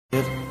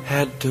It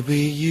had to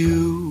be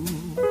you.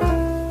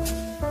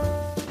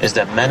 Is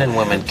that men and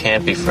women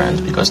can't be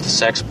friends because the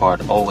sex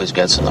part always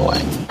gets in the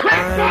way.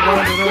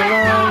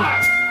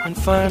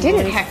 I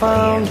didn't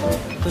heckle you.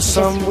 Just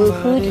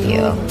woo-hooed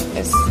you.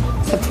 It's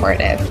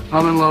supportive.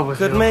 I'm in love with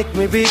Could you. make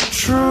me be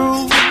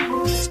true.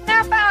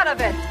 Snap out of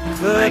it.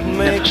 Could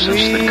make Magnificence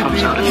me that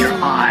comes be out of your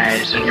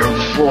eyes and your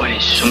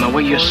voice and the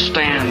way you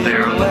stand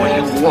there and the way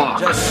you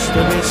walk. just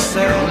to be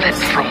sad. Lit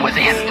from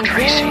within,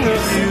 Tracy.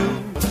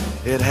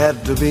 It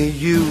had to be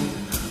you,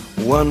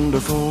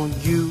 wonderful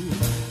you.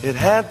 It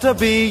had to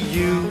be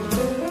you.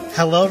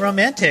 Hello,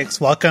 romantics.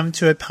 Welcome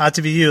to It Had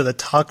to Be You, the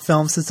Talk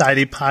Film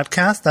Society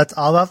podcast that's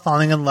all about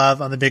falling in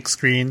love on the big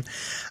screen.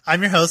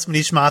 I'm your host,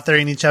 Manish Mathur.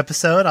 In each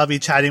episode, I'll be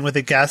chatting with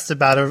a guest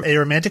about a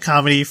romantic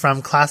comedy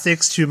from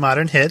classics to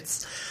modern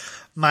hits.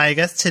 My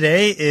guest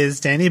today is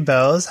Danny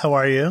Bowes. How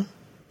are you?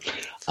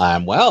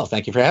 I'm well.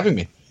 Thank you for having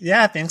me.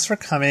 Yeah, thanks for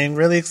coming.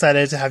 Really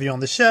excited to have you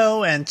on the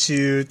show and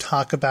to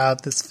talk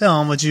about this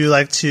film. Would you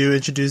like to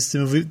introduce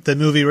the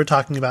movie we're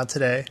talking about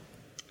today?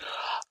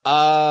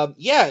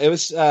 Yeah, it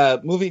was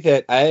a movie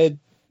that I had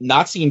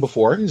not seen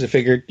before, because I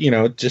figured,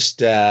 just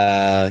take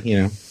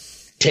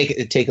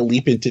a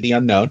leap into the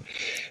unknown.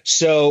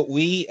 So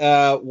we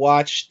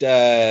watched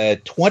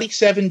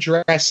 27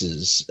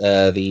 Dresses,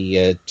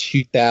 the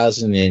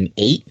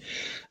 2008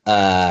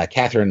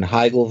 Katherine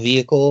Heigl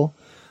vehicle,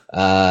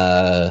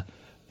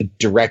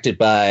 directed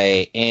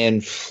by Anne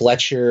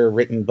Fletcher,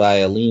 written by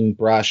Aline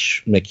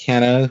Brosh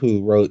McKenna,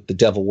 who wrote The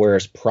Devil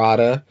Wears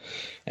Prada,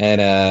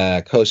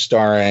 and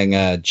co-starring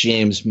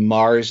James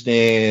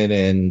Marsden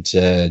and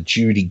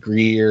Judy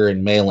Greer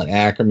and Malin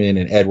Ackerman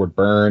and Edward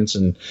Burns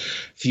and a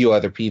few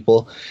other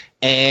people.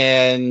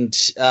 And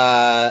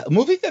a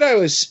movie that I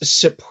was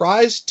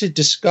surprised to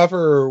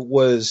discover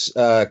was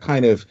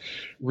kind of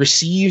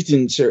received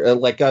and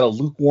got a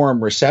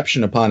lukewarm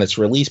reception upon its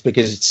release,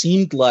 because it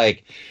seemed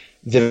like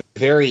the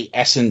very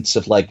essence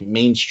of like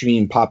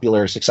mainstream,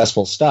 popular,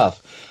 successful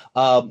stuff,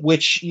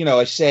 which,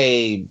 I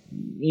say,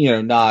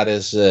 not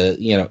as,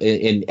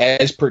 in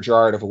as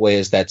pejorative a way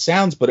as that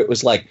sounds, but it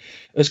was kind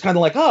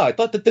of like, oh, I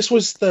thought that this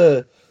was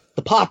the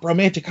pop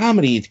romantic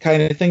comedy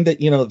kind of thing that,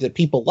 that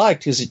people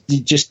liked, because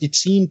it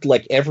seemed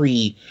like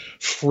every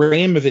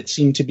frame of it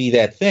seemed to be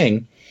that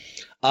thing.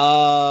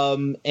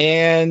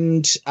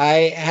 And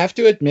I have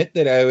to admit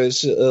that I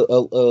was a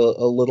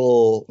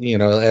little,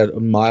 had a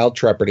mild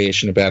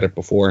trepidation about it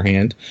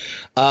beforehand,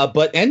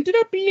 but ended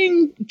up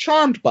being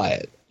charmed by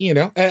it.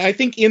 I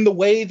think in the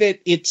way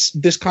that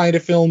this kind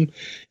of film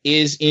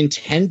is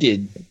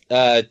intended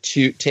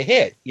to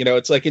hit.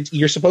 It's like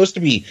you're supposed to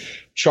be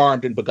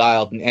charmed and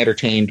beguiled and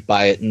entertained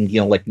by it, and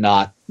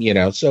not.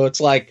 So it's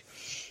like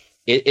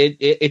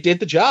it did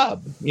the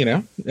job.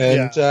 And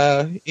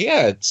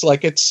it's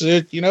like it's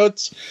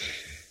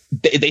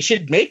they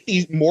should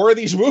make more of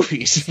these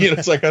movies.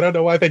 It's like I don't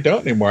know why they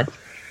don't anymore.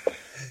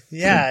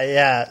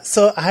 Yeah.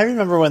 So I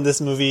remember when this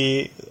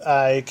movie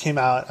came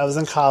out, I was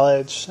in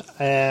college,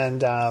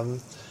 and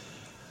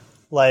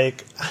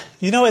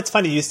it's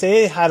funny, you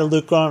say it had a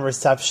lukewarm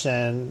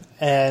reception,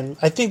 and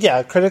I think,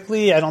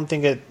 critically, I don't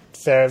think it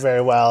fared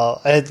very well,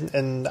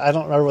 and I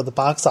don't remember what the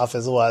box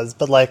office was,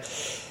 but I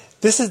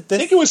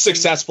think it was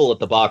successful at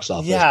the box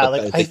office. Yeah,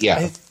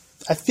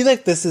 I feel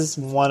like this is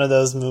one of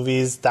those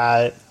movies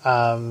that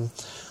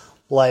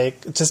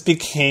just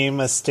became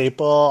a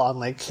staple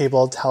on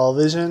cable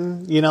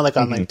television,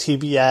 on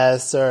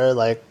TBS or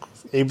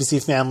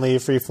ABC Family,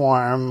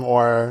 Freeform,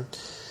 or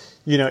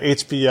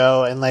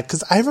HBO, and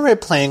because I remember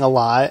it playing a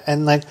lot,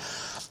 and I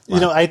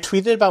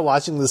tweeted about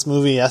watching this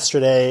movie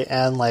yesterday,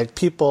 and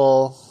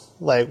people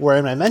were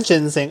in my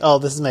mentions saying, "Oh,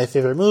 this is my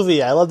favorite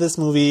movie. I love this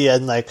movie,"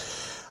 and I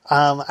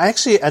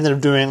actually ended up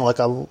doing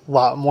a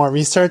lot more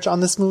research on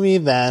this movie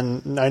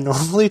than I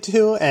normally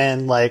do,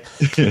 and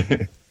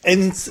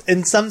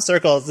in some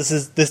circles, this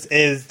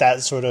is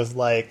that sort of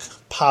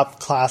pop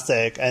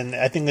classic, and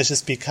I think it's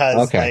just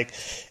because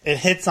it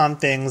hits on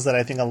things that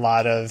I think a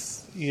lot of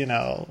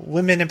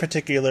women in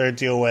particular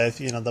deal with,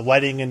 the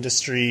wedding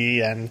industry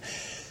and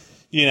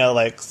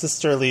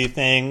sisterly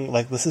thing,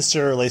 the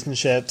sister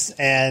relationships,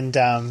 and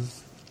and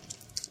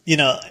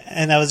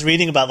I was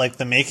reading about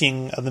the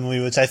making of the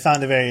movie, which I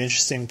found a very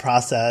interesting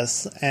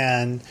process,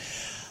 and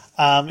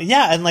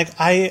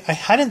I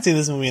hadn't seen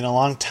this movie in a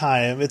long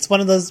time. It's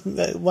one of those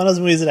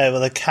movies that I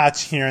would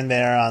catch here and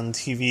there on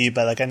TV,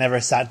 but I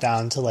never sat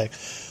down to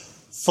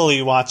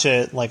fully watch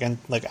it, and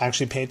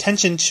actually pay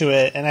attention to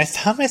it. And I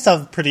found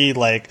myself pretty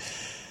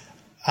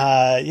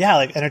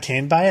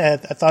entertained by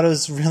it. I thought it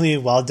was really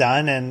well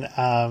done, and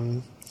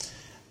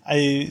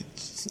I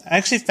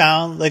actually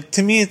found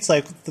to me it's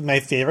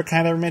my favorite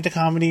kind of romantic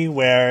comedy,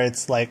 where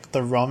it's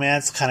the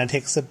romance kind of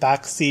takes a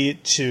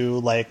backseat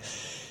to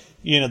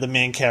the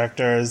main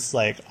character's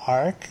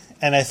arc,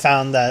 and I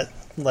found that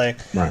right.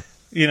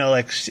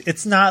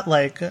 It's not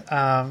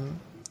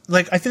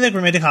I feel like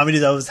romantic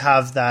comedies always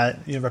have that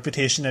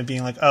reputation of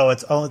being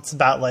it's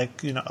about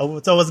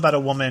it's always about a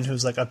woman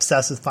who's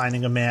obsessed with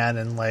finding a man,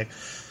 and but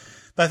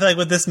I feel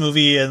with this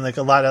movie and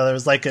a lot of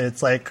others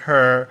it's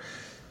her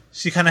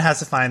she kind of has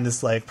to find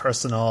this like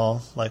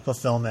personal like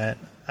fulfillment,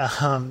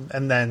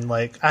 and then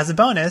like as a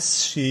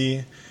bonus,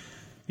 she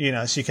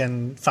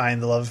can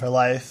find the love of her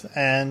life.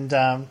 And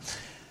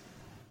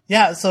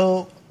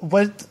so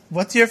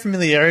what's your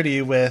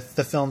familiarity with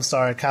the film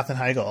star Katherine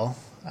Heigl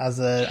as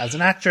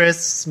an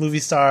actress, movie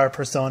star,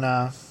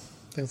 persona,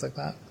 things like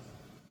that?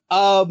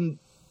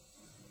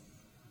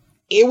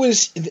 It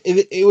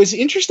was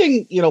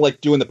interesting,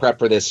 like doing the prep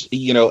for this,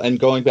 and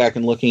going back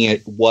and looking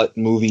at what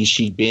movies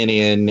she'd been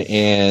in,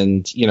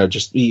 and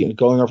just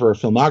going over her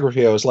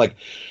filmography. I was like,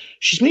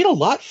 she's made a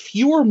lot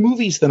fewer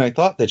movies than I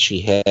thought that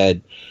she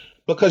had,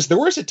 because there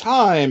was a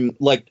time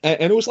like,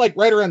 and it was like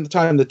right around the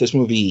time that this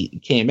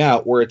movie came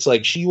out, where it's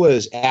like she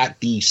was at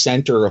the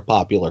center of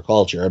popular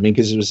culture. I mean,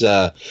 because it was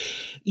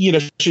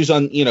she was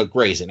on,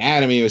 Grey's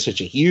Anatomy. It was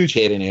such a huge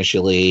hit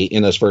initially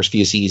in those first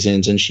few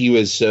seasons, and she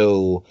was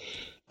so.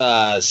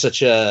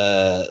 Such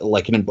a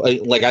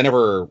I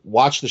never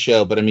watched the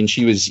show, but I mean,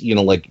 she was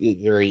like a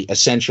very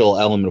essential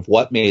element of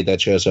what made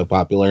that show so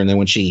popular. And then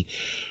when she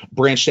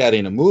branched out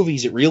into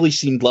movies, it really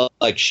seemed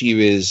like she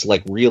was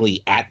like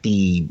really at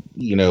the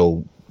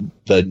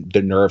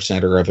the nerve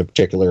center of a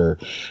particular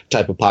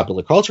type of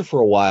popular culture for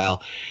a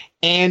while.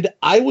 And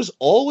I was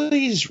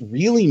always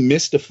really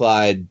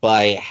mystified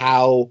by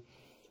how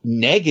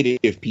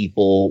negative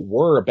people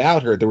were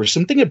about her. There was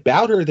something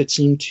about her that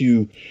seemed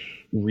to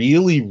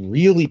really,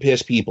 really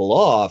piss people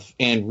off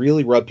and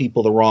really rub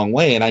people the wrong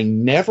way. And I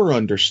never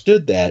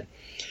understood that.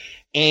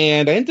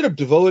 And I ended up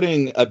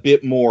devoting a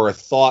bit more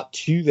thought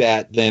to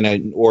that than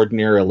I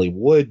ordinarily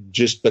would,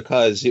 just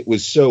because it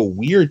was so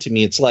weird to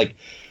me. It's like,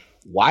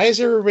 why does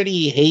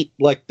everybody hate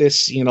like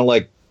this,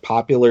 like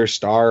popular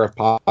star of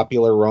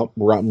popular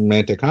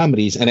romantic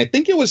comedies? And I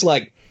think it was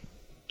like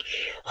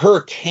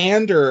her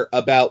candor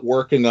about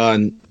working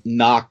on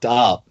Knocked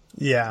Up.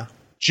 Yeah.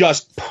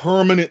 Just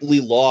permanently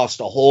lost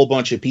a whole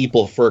bunch of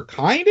people for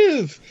kind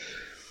of,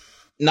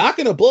 not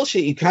going to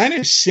bullshit you, kind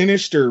of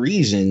sinister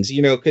reasons,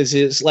 because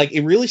it's like,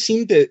 it really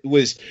seemed that it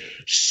was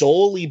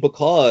solely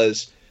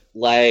because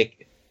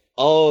like,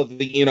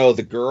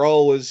 the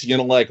girl was,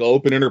 like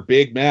opening her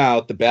big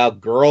mouth about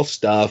girl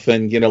stuff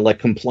and, like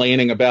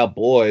complaining about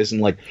boys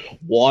and like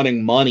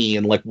wanting money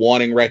and like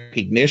wanting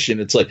recognition.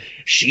 It's like,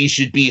 she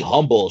should be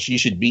humble. She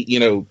should be,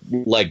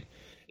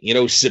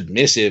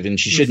 submissive, and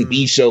she shouldn't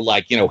be so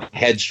like,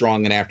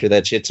 headstrong and after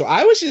that shit. So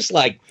I was just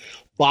like,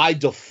 by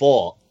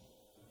default,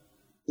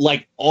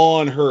 like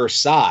on her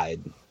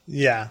side.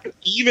 Yeah.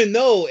 Even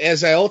though,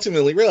 as I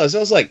ultimately realized, I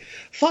was like,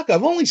 fuck,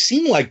 I've only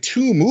seen like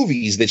 2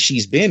 movies that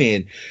she's been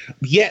in.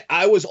 Yet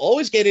I was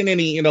always getting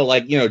any,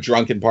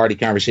 drunken party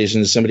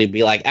conversations. Somebody would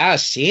be like,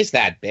 she's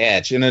that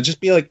bitch. And I'd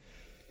just be like,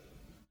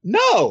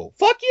 no,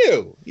 fuck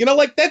you.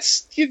 Like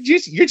that's,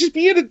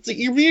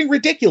 you're being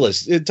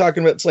ridiculous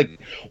talking about, it's like,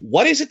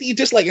 what is it that you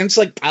dislike? And it's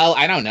like, oh,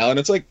 I don't know. And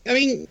it's like, I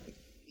mean,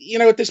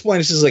 at this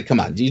point, it's just like, come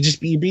on,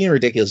 you're being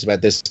ridiculous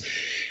about this.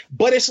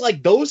 But it's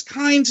like those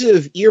kinds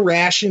of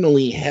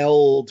irrationally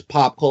held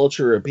pop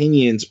culture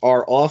opinions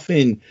are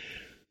often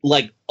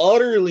like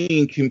utterly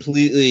and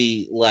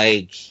completely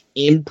like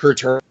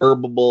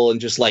imperturbable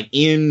and just like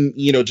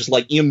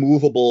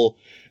immovable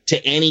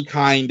to any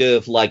kind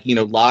of like,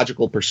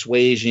 logical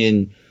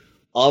persuasion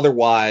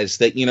otherwise,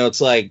 that,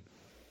 it's like,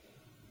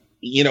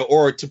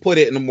 or to put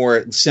it in a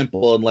more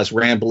simple and less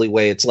rambly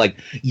way, it's like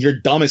your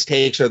dumbest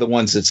takes are the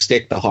ones that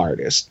stick the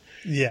hardest.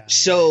 Yeah.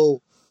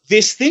 So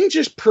this thing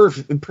just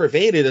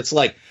pervaded. It's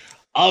like,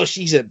 oh,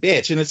 she's a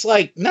bitch. And it's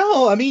like,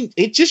 no, I mean,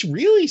 it just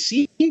really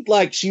seemed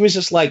like she was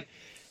just like,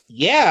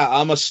 yeah,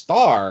 I'm a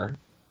star,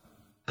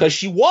 because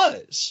she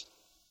was.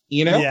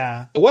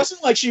 Yeah. It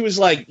wasn't like she was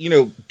like,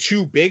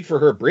 too big for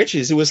her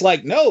britches. It was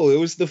like, no, it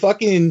was the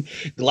fucking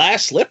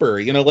glass slipper,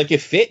 like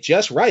it fit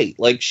just right.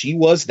 Like she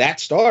was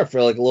that star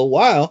for like a little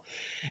while.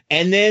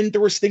 And then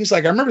there was things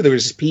like, I remember there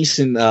was this piece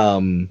in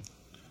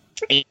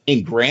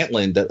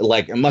Grantland that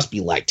like, it must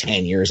be like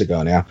 10 years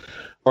ago now,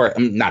 or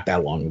not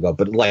that long ago,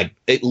 but like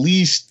at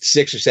least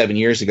 6 or 7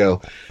 years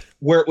ago,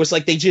 where it was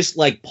like, they just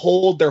like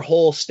polled their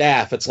whole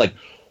staff. It's like,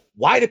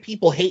 why do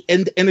people hate?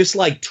 And it's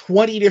like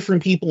 20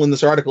 different people in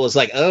this article. It's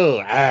like,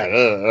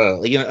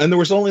 and there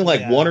was only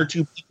like 1 or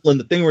 2 people in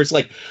the thing where it's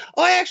like,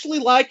 oh, I actually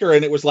like her.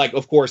 And it was like,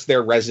 of course,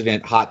 their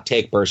resident hot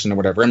take person or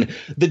whatever. I mean,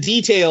 the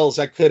details,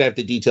 I could have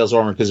the details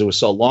on because it was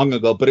so long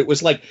ago, but it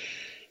was like,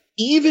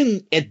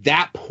 even at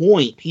that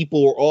point,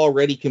 people were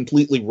already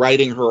completely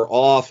writing her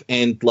off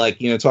and like,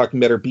 talking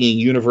about her being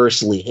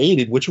universally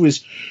hated, which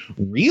was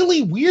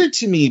really weird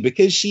to me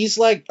because she's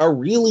like a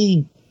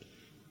really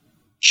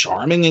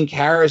charming and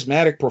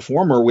charismatic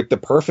performer with the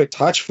perfect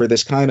touch for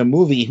this kind of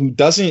movie, who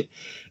doesn't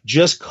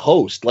just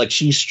coast. Like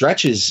she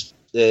stretches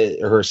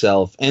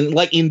herself. And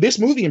like in this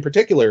movie in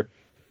particular,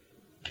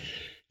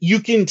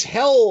 you can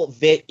tell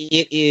that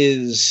it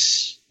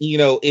is,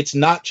 it's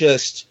not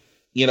just,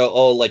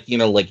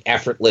 like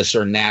effortless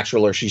or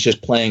natural, or she's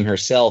just playing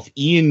herself.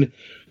 In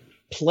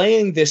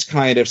playing this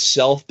kind of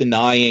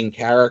self-denying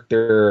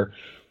character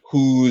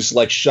who's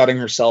like shutting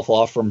herself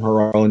off from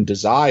her own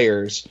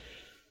desires.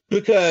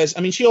 Because,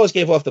 I mean, she always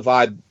gave off the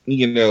vibe,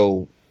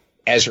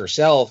 as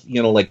herself,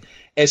 you know, like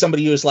as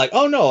somebody who's like,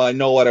 oh no, I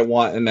know what I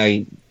want and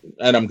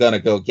I'm gonna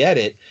go get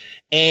it.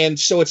 And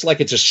so it's like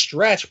it's a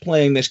stretch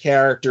playing this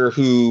character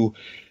who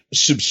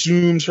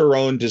subsumes her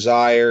own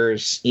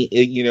desires,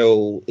 you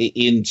know,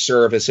 in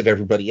service of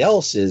everybody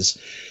else's.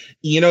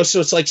 You know, so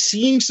it's like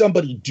seeing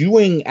somebody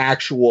doing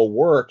actual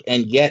work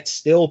and yet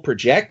still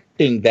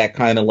projecting that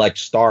kind of like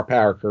star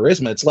power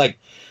charisma. It's like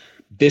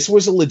this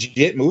was a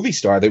legit movie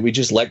star that we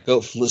just let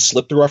go,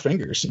 slip through our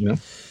fingers, you know?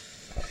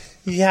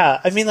 Yeah.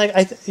 I mean, like,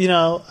 Katherine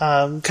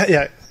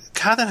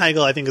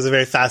Heigl, I think, is a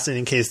very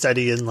fascinating case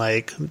study in,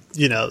 like,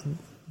 you know,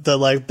 the,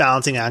 like,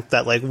 balancing act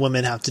that, like,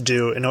 women have to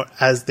do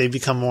as they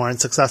become more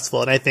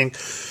unsuccessful. And I think,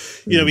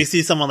 you know, we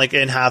see someone like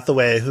Anne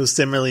Hathaway who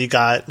similarly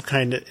got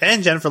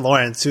and Jennifer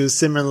Lawrence, who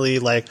similarly,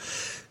 like,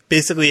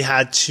 basically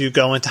had to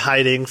go into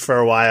hiding for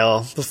a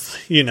while,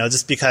 you know,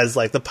 just because,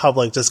 like, the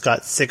public just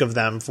got sick of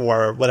them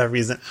for whatever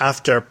reason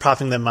after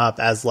propping them up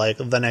as, like,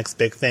 the next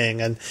big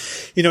thing. And,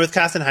 you know, with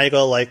Katherine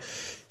Heigl, like,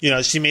 you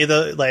know, she made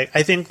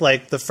I think,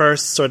 like, the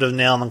first sort of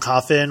nail in the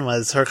coffin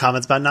was her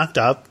comments about Knocked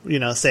Up, you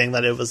know, saying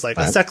that it was, like,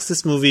 a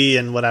sexist movie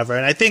and whatever.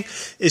 And I think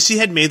if she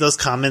had made those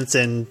comments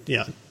in, you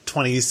know,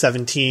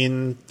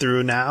 2017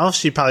 through now,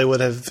 she probably it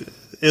would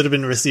have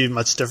been received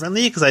much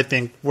differently, because I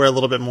think we're a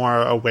little bit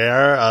more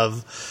aware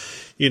of,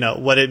 you know,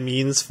 what it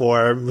means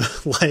for,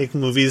 like,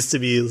 movies to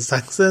be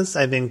sexist.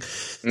 I think,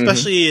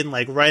 especially in,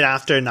 like, right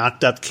after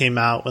Knocked Up came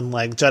out, when,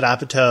 like, Judd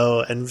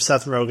Apatow and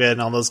Seth Rogen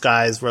and all those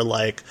guys were,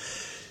 like,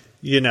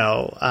 you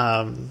know,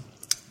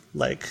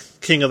 like,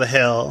 King of the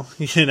Hill,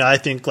 you know, I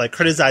think, like,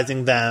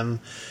 criticizing them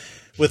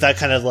with that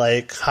kind of,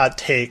 like, hot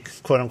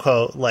take, quote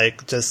unquote,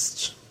 like,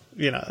 just,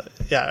 you know,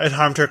 yeah, it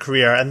harmed her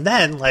career. And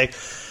then, like,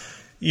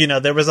 you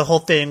know, there was a whole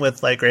thing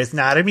with, like, Grey's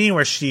Anatomy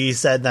where she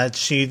said that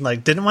she,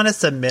 like, didn't want to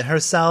submit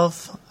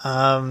herself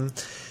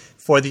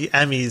for the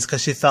Emmys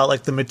because she felt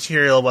like the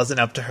material wasn't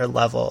up to her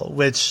level,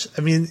 which,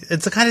 I mean,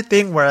 it's the kind of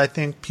thing where I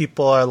think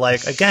people are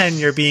like, again,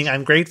 you're being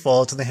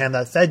ungrateful to the hand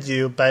that fed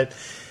you, but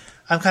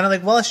I'm kind of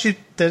like, well, she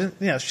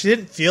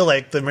didn't feel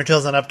like the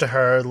material's not up to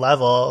her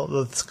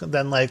level,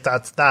 then, like,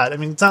 that's that. I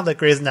mean, it's not like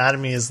Grey's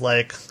Anatomy is,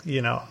 like,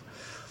 you know,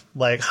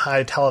 like,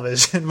 high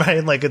television,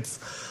 right? Like, it's...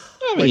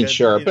 I mean, like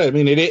sure, but I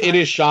mean, it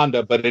is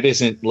Shonda, but it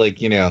isn't,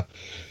 like, you know,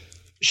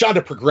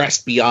 Shonda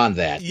progressed beyond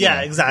that. Yeah, you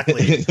know?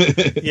 Exactly.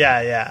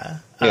 yeah.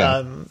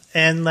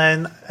 And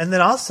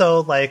then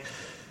also, like,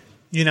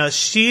 you know,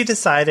 she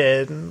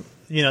decided,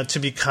 you know, to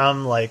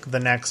become, like, the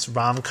next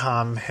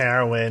rom-com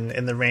heroine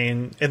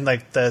in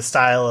like the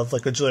style of,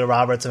 like, a Julia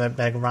Roberts and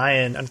Meg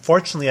Ryan,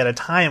 unfortunately at a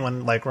time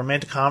when, like,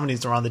 romantic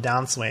comedies were on the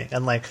downswing,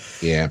 and, like,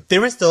 they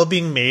were still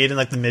being made in,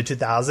 like, the mid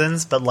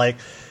 2000s, but, like,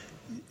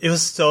 it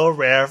was so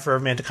rare for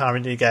romantic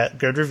comedy to get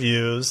good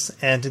reviews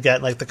and to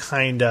get, like, the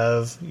kind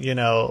of, you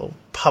know,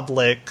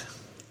 public,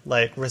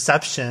 like,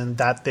 reception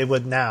that they do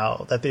now,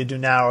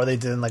 or they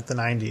did in, like, the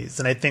 90s.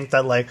 And I think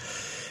that, like,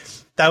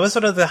 that was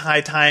sort of the high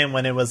time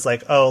when it was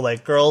like, oh,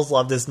 like, girls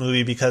love this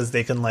movie because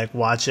they can, like,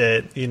 watch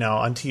it, you know,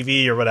 on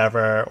TV or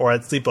whatever, or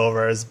at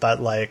sleepovers,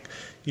 but, like,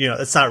 you know,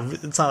 it's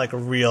not like a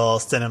real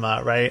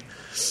cinema, right?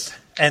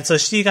 And so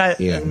she got,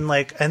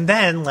 and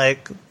then,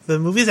 like, the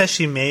movies that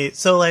she made,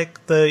 so,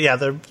 like,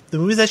 the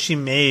movies that she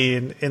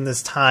made in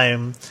this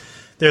time,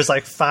 there's,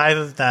 like, 5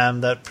 of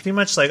them that pretty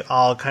much, like,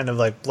 all kind of,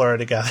 like, blur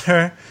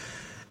together.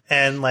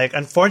 And, like,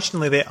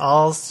 unfortunately, they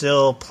all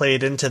still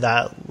played into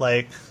that,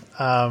 like,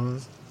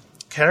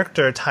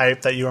 character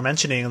type that you were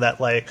mentioning,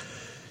 that, like,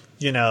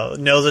 you know,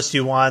 knows what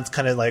she wants,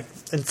 kind of, like,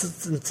 in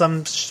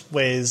some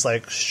ways,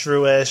 like,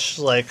 shrewish,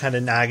 like, kind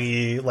of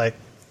naggy, like,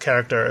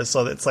 characters.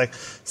 So it's, like,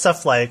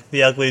 stuff like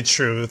The Ugly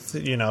Truth,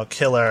 you know,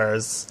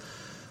 Killers,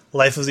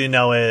 Life as You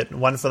Know It,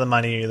 One for the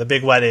Money, The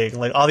Big Wedding,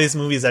 like, all these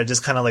movies that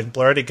just kind of, like,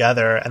 blur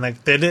together, and,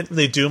 like, they didn't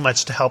really do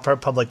much to help her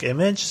public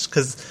image,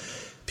 because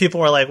people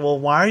were like, well,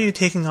 why are you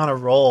taking on a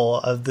role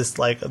of this,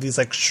 like, of these,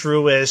 like,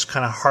 shrewish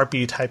kind of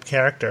harpy type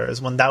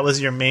characters when that was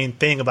your main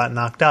thing about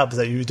Knocked Up, is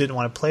that you didn't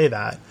want to play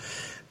that.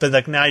 But,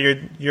 like, now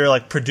you're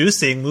like,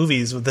 producing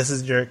movies where this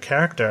is your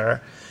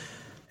character.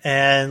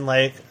 And,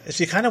 like,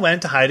 she kind of went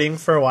into hiding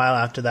for a while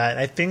after that. And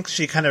I think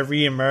she kind of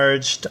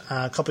reemerged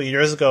a couple of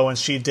years ago when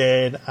she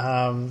did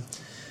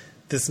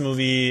this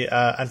movie,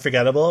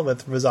 Unforgettable,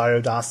 with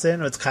Rosario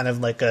Dawson. It's kind of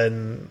like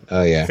an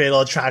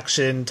Fatal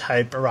Attraction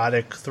type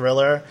erotic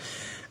thriller.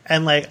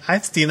 And, like,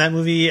 I've seen that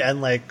movie,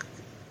 and, like,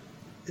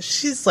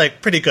 she's,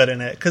 like, pretty good in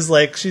it. Because,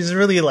 like, she's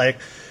really, like,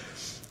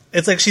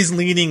 it's like she's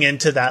leaning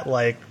into that,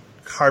 like,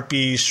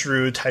 harpy,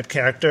 shrew type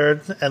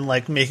character and,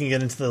 like, making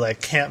it into the, like,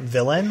 camp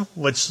villain,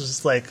 which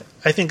is, like,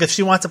 I think if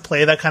she wants to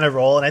play that kind of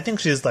role, and I think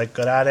she's, like,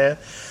 good at it,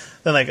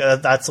 then, like,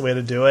 that's the way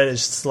to do it,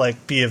 is just,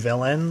 like, be a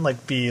villain,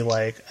 like, be,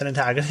 like, an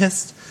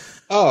antagonist.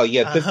 Oh,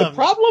 yeah. The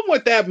problem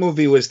with that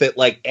movie was that,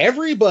 like,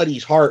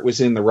 everybody's heart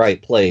was in the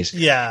right place.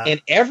 Yeah. And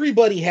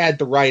everybody had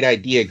the right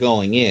idea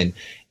going in.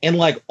 And,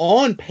 like,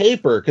 on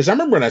paper, because I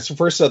remember when I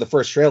first saw the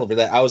first trailer for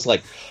that, I was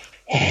like,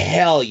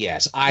 hell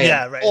yes, I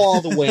am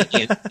all the way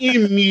in.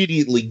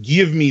 Immediately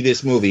give me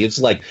this movie. It's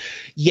like,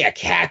 yeah,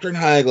 Katherine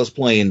Heigl's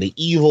playing the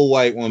evil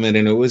white woman,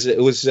 and it was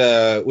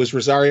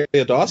Rosario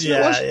Dawson.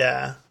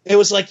 Yeah. It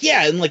was like,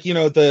 yeah, and like, you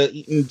know,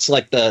 it's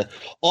like the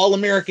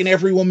all-American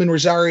every woman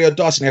Rosario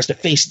Dawson has to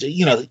face the,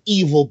 you know, the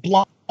evil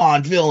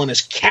blonde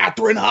villainous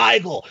Katherine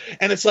Heigl,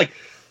 and it's like,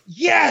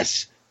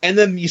 yes. And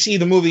then you see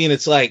the movie, and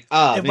it's like,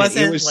 it was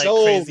like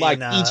so like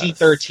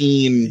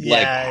PG-13,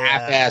 like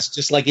half-assed.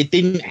 Just like it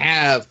didn't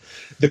have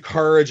the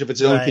courage of its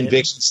own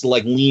convictions to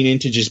like lean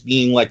into just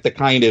being like the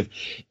kind of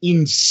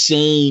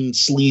insane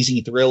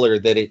sleazy thriller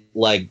that it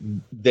like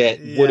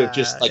would have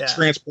just like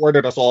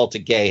transported us all to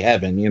gay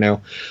heaven, you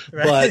know.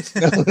 Right.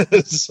 But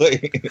it's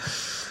like,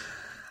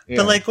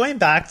 but like going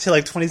back to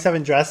like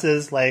 27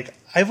 Dresses, like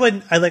I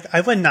would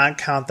not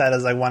count that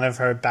as like one of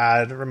her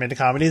bad romantic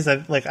comedies.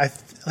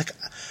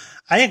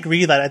 I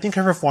agree that I think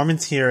her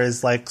performance here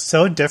is like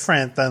so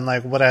different than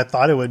like what I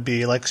thought it would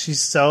be. Like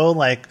she's so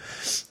like,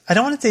 I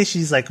don't want to say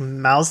she's like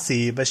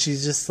mousy, but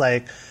she's just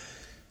like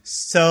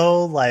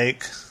so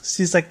like,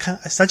 she's like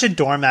such a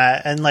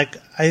doormat. And like,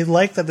 I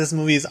like that this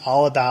movie is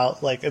all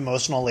about like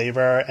emotional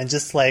labor and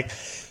just like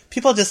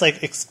people just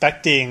like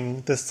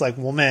expecting this like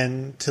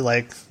woman to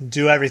like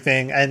do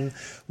everything. And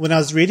when I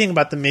was reading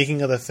about the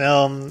making of the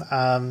film,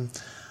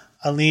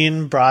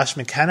 Aline Brosh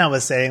McKenna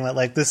was saying that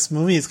like this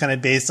movie is kind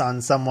of based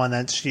on someone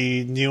that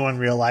she knew in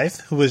real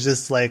life who was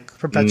just like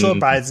perpetual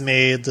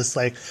bridesmaid, just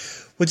like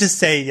would just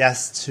say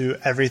yes to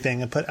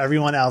everything and put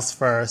everyone else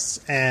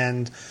first.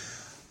 And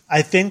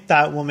I think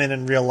that woman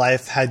in real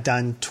life had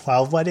done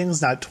 12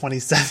 weddings, not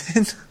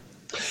 27.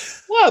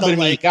 Well, but I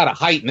mean, you got to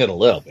heighten it a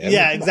little bit.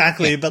 Yeah,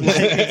 exactly. But like,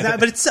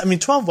 but it's, I mean,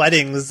 12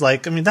 weddings,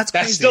 like, I mean, that's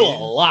crazy. Still a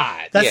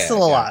lot. That's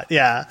still a lot.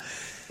 Yeah.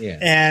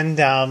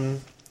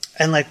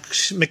 And like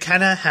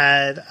McKenna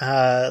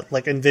had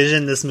like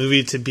envisioned this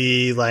movie to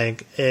be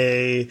like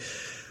a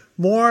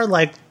more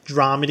like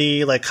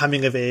dramedy, like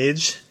coming of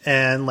age,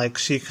 and like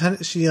she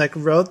like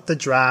wrote the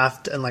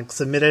draft and like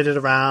submitted it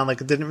around, like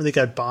it didn't really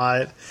get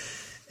bought.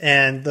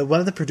 And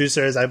one of the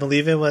producers, I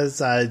believe it was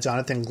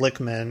Jonathan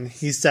Glickman,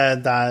 he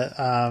said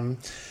that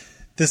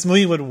this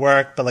movie would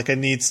work, but like it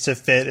needs to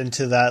fit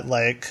into that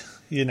like,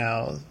 you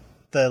know,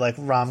 the like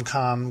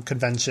rom-com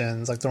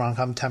conventions, like the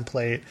rom-com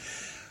template.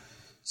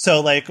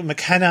 So like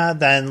McKenna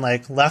then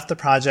like left the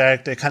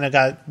project. It kind of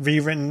got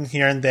rewritten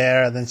here and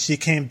there. And then she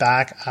came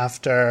back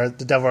after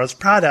The Devil Wears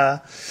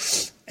Prada.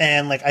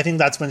 And like, I think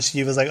that's when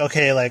she was like,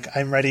 okay, like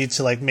I'm ready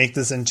to like make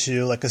this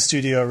into like a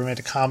studio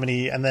romantic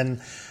comedy. And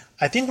then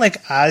I think like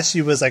as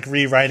she was like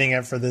rewriting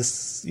it for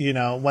this, you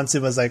know, once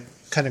it was like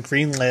kind of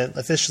greenlit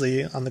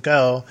officially on the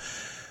go,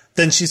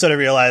 then she sort of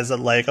realized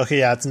that like, okay,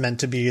 yeah, it's meant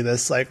to be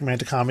this like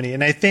romantic comedy.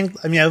 And I think,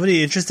 I mean, I would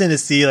be interested to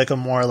see like a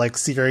more like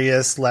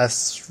serious,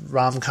 less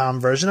rom-com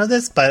version of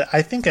this, but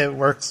I think it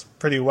works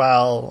pretty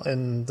well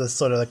in this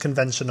sort of like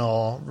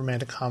conventional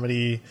romantic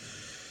comedy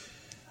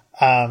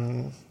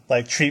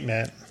like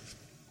treatment.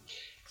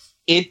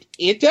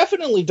 It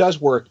definitely does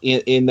work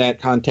in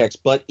that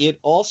context, but it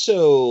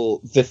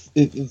also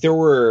there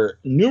were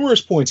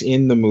numerous points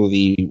in the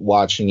movie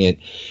watching it,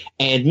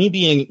 and me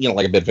being, you know,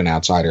 like a bit of an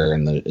outsider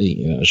in the,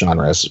 you know,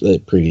 genre as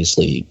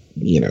previously,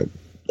 you know,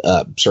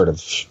 sort of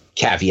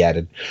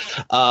caveated.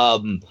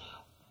 I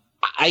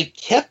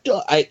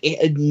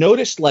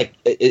noticed like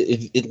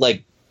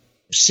like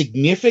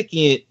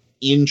significant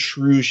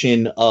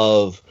intrusion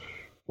of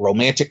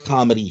romantic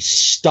comedy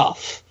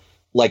stuff,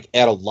 like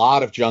at a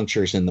lot of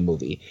junctures in the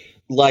movie.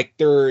 Like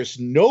there's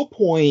no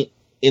point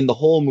in the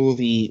whole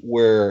movie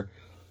where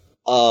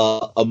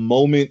a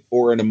moment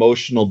or an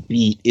emotional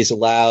beat is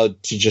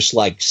allowed to just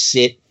like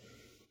sit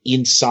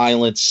in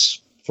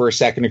silence for a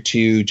second or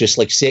two, just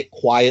like sit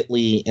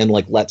quietly and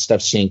like let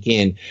stuff sink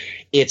in.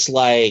 It's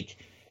like,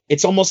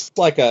 it's almost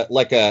like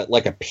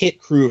a pit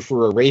crew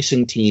for a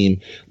racing team,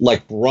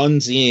 like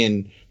runs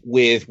in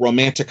with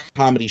romantic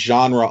comedy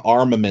genre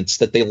armaments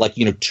that they like,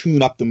 you know,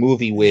 tune up the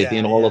movie with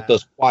in all of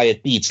those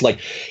quiet beats. Like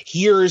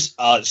here's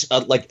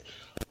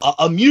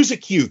a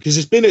music cue because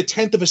there's been a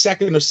tenth of a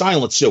second of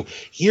silence. So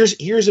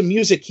here's a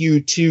music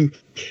cue to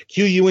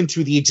cue you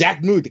into the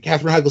exact mood that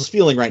Katherine Heigl's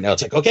feeling right now.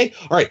 It's like, okay,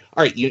 all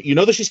right. You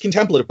know that she's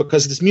contemplative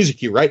because of this music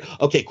cue, right?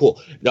 Okay,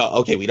 cool. No,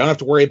 okay, we don't have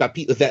to worry about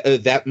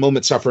that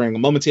moment suffering, a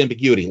moment's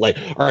ambiguity. Like,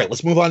 all right,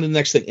 let's move on to the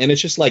next thing. And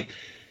it's just like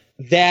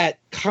that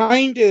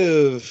kind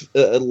of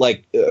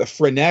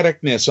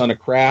freneticness on a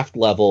craft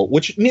level,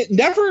 which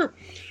never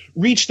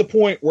reached the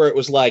point where it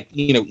was like,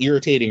 you know,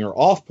 irritating or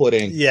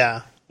off-putting.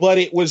 Yeah. But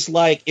it was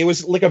like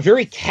a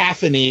very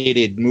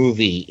caffeinated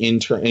movie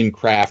in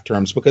craft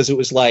terms, because it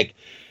was like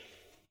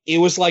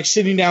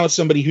sitting down with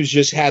somebody who's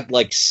just had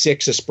like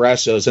 6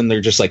 espressos and they're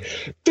just like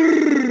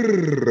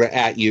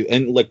at you,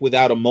 and like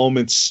without a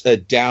moment's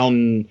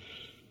down,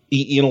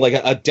 you know, like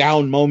a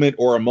down moment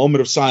or a moment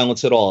of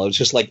silence at all. It's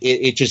just like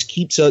it just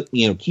keeps it,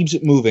 you know, keeps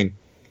it moving.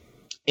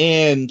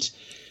 And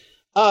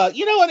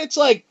you know, and it's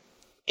like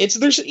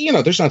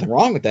there's nothing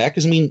wrong with that,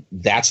 because I mean,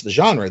 that's the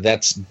genre,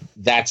 that's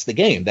the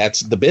game,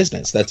 that's the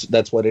business,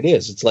 that's what it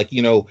is. It's like,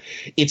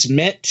 it's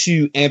meant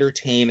to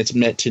entertain, it's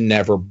meant to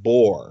never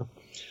bore.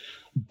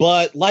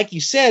 But like you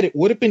said, it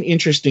would have been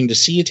interesting to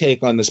see a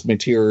take on this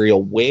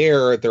material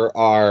where there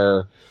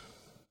are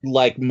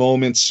like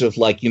moments of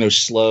like,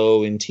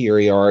 slow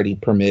interiority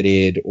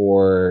permitted,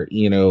 or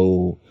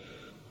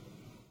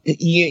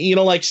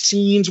like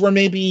scenes where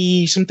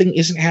maybe something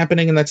isn't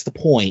happening and that's the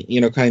point,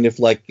 kind of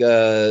like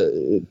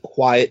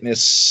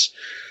quietness.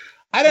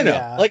 I don't know.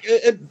 Yeah. Like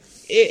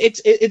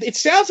it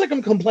sounds like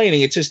I'm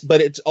complaining. It's just,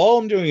 but it's all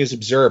I'm doing is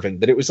observing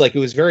that it was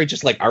very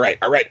just like, all right,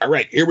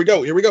 here we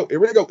go. And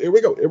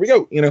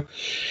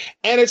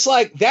it's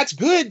like, that's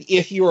good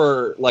if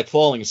you're like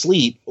falling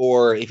asleep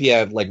or if you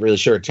have like really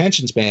short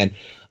attention span.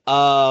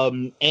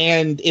 And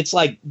it's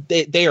like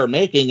they are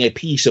making a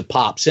piece of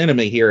pop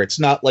cinema here. It's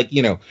not like,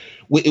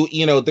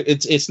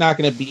 it's not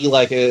going to be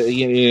like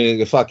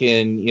a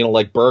fucking,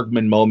 like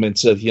Bergman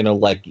moments of,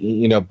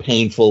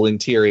 painful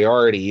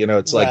interiority.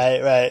 It's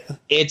like, right.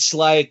 It's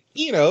like,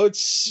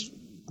 it's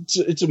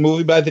a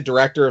movie by the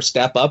director of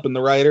Step Up and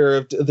the writer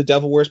of The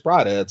Devil Wears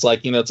Prada. It's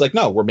like,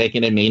 no, we're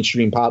making a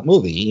mainstream pop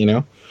movie,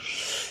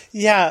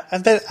 Yeah.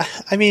 But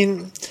I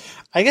mean,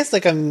 I guess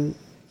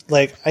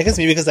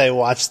maybe because I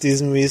watched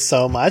these movies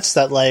so much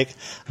that like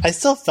I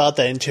still felt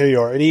the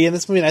interiority in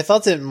this movie, and I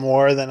felt it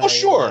more than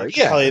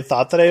probably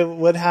thought that I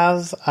would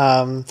have.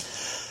 And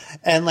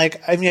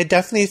like, I mean, I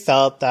definitely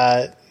felt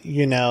that,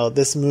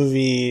 this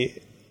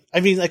movie,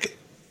 I mean, like,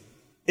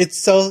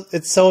 it's so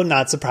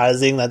not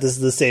surprising that this is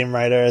the same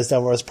writer as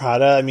Devil Wears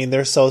Prada. I mean,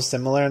 they're so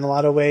similar in a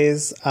lot of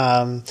ways.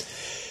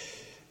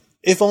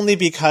 If only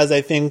because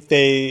I think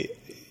they,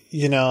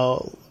 I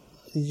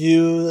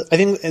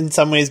think in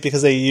some ways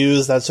because they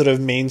use that sort of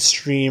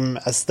mainstream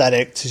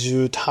aesthetic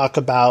to talk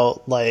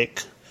about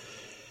like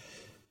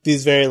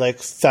these very like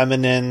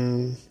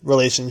feminine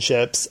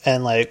relationships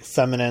and like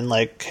feminine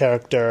like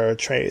character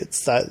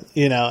traits that,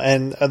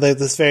 and like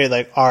this very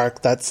like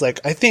arc that's like,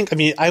 I don't think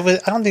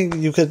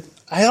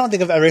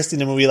I've ever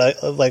seen a movie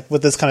like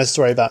with this kind of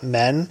story about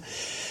men.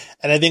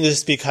 And I think it's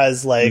just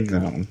because like,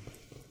 no.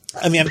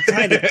 I mean, I'm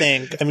trying to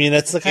think, I mean,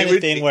 it's the kind of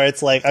thing where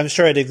it's like, I'm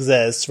sure it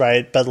exists,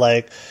 right? But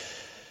like,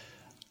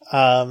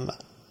 I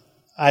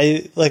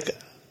feel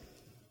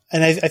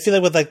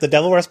like with like The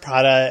Devil Wears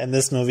Prada and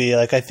this movie,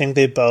 like I think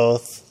they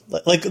both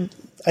like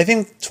I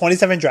think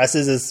 27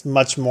 Dresses is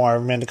much more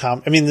romantic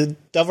comedy. I mean, The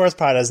Devil Wears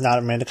Prada is not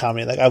a romantic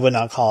comedy. Like I would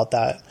not call it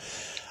that,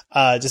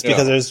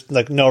 because there's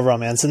like no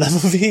romance in that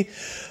movie.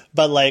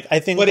 But like I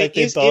think, but like,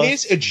 it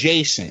is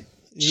adjacent.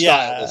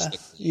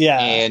 Yeah,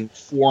 and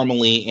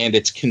formally, and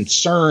its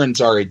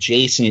concerns are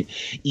adjacent,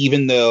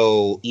 even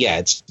though,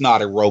 it's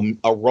not a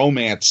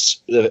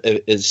romance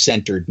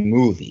centered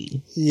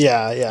movie.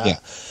 Yeah.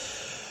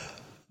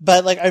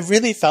 But like, I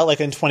really felt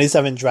like in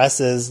 27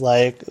 Dresses,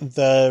 like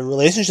the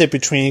relationship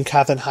between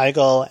Katherine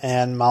Heigl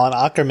and Malin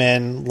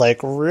Ackerman,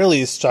 like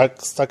really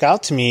stuck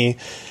out to me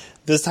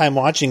this time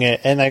watching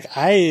it, and like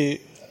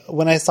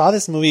when I saw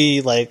this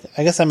movie, like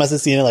I guess I must have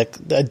seen it like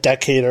a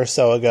decade or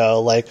so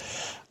ago, like.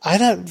 I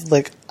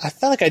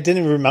felt like I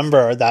didn't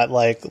remember that,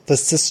 like, the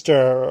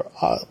sister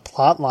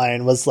plot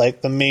line was,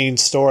 like, the main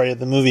story of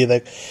the movie.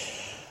 Like,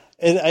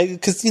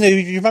 because,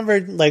 you remember,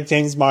 like,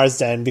 James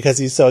Marsden because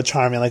he's so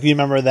charming. Like, you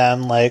remember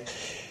them, like,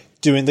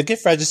 doing the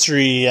gift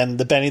registry and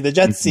the Benny the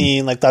Jet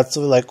scene. Like, that's,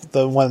 like,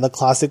 one of the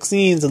classic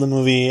scenes of the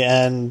movie.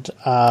 And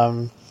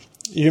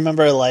you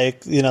remember,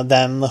 like,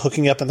 them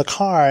hooking up in the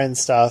car and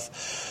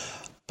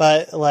stuff.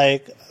 But,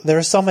 like, there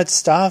was so much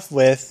stuff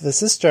with the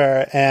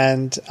sister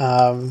and...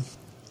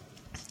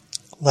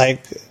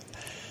 like,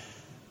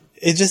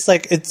 it just,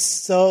 like,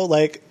 it's so,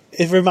 like,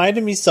 it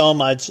reminded me so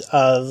much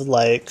of,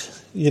 like,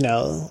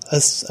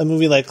 a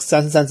movie like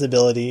Sense and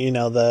Sensibility,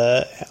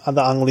 the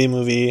Ang Lee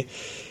movie.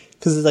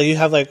 Because, like, you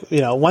have, like,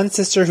 one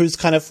sister who's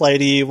kind of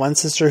flighty, one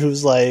sister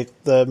who's, like,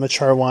 the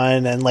mature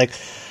one, and, like,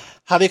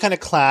 how they kind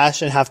of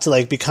clash and have to,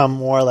 like, become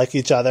more like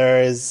each other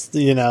is,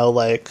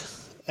 like,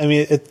 I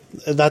mean,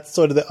 that's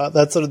sort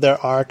of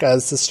their arc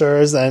as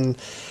sisters, and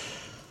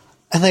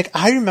like,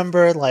 I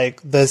remember,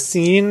 like, the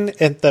scene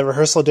at the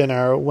rehearsal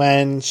dinner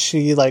when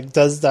she, like,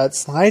 does that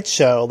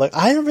slideshow. Like,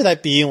 I remember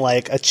that being,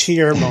 like, a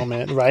cheer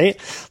moment, right?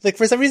 Like,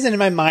 for some reason in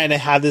my mind, I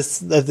had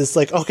this,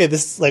 like, okay,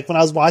 this, like, when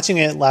I was watching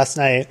it last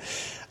night,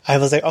 I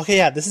was like, okay,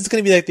 yeah, this is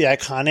going to be, like, the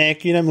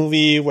iconic,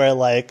 movie where,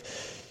 like,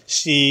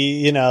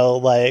 she,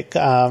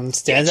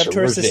 stands up to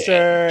her sister,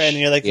 and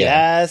you're like,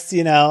 yes,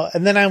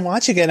 and then I'm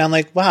watching it, and I'm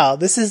like, wow,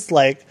 this is,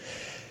 like,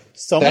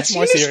 so much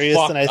more serious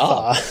than I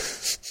thought.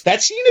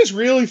 That scene is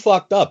really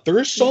fucked up. There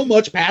is so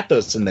much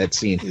pathos in that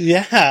scene.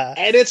 Yeah.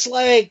 And it's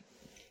like,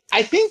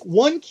 I think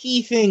one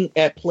key thing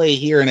at play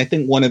here, and I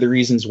think one of the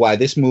reasons why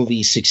this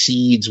movie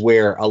succeeds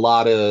where a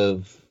lot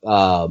of,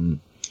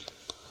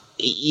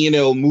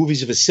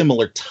 movies of a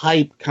similar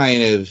type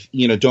kind of,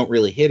 don't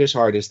really hit as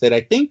hard, is that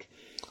I think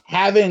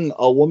having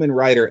a woman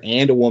writer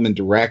and a woman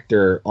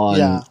director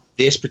on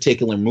this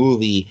particular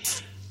movie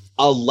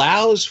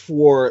allows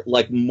for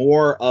like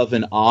more of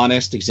an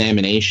honest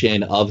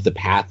examination of the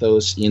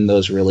pathos in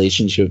those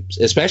relationships,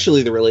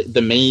 especially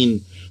the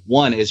main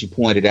one, as you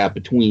pointed out,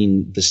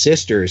 between the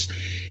sisters,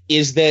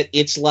 is that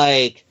it's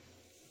like,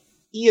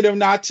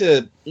 not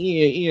to,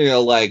 be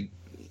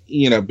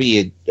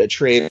a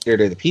traitor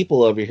to the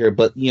people over here,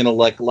 but,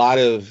 like a lot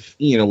of,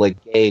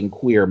 like gay and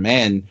queer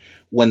men,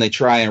 when they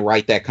try and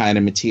write that kind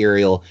of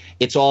material,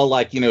 it's all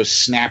like,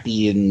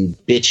 snappy and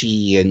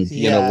bitchy and,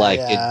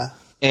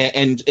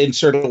 and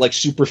sort of like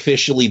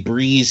superficially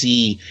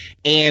breezy.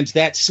 And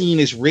that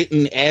scene is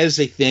written as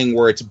a thing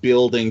where it's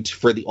building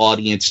for the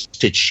audience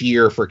to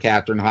cheer for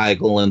Katherine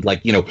Heigl and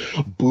like,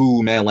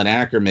 boo Malin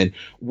Ackerman.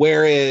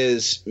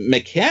 Whereas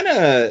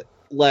McKenna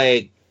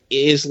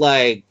is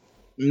like,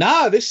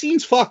 nah, this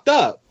scene's fucked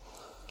up.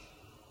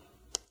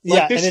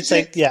 Yeah, and it's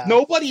like, yeah.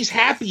 Nobody's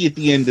happy at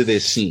the end of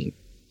this scene.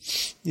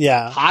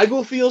 Yeah.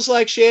 Heigl feels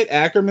like shit.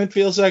 Ackerman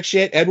feels like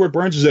shit. Edward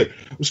Burns is like,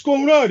 what's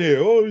going on here?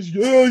 Oh,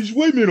 these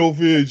women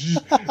over here.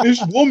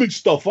 This woman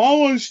stuff. I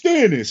don't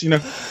understand this,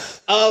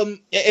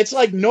 It's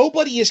like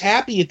nobody is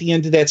happy at the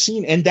end of that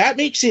scene. And that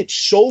makes it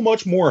so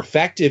much more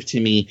effective to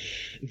me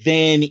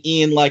than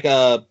in like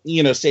a,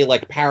 say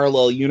like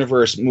parallel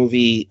universe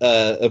movie,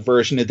 a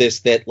version of this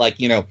that like,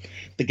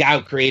 the guy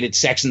who created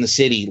Sex and the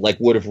City like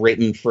would have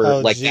written for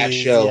that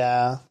show.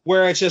 Yeah.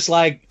 Where it's just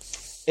like,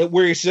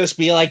 where it's just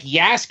be like,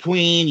 yes,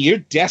 queen, you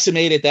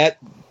decimated that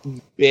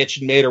bitch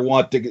and made her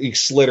want to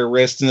slit her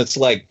wrist. And it's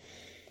like,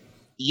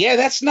 yeah,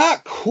 that's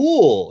not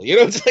cool.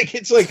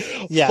 It's like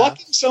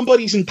fucking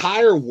somebody's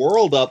entire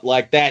world up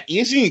like that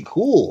isn't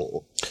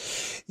cool.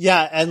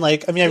 Yeah. And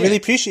like, I mean, I really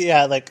appreciate,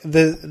 I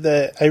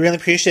really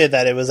appreciate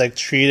that it was like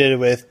treated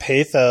with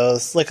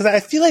pathos. Like, cause I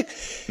feel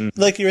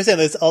like you were saying,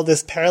 there's all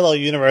this parallel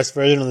universe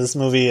version of this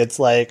movie. It's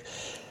like,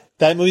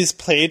 that movie's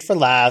played for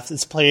laughs.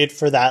 It's played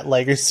for that,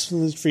 like,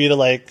 for you to,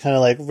 like, kind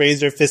of, like,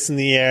 raise your fist in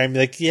the air and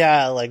be like,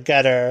 yeah, like,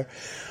 get her.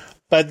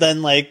 But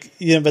then, like,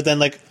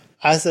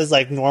 us as,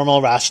 like,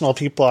 normal, rational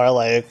people are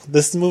like,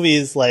 this movie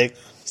is, like,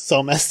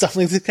 so messed up.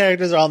 Like, the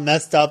characters are all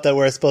messed up that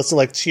we're supposed to,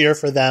 like, cheer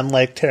for them,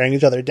 like, tearing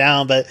each other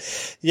down. But,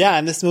 yeah,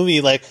 in this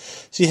movie, like,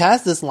 she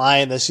has this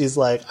line that she's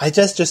like, I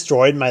just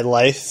destroyed my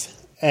life.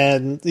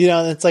 And,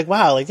 it's like,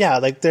 wow, like, yeah,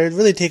 like, they're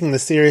really taking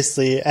this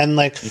seriously. And,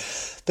 like,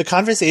 the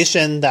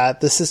conversation that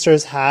the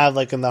sisters have,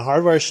 like, in the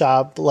hardware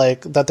shop,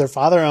 like, that their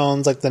father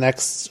owns, like, the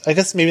next, I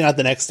guess maybe not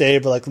the next day,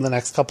 but, like, in the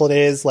next couple of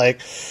days,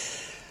 like,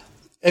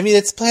 I mean,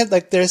 it's played,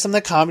 like, there's some of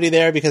the comedy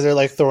there because they're,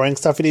 like, throwing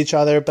stuff at each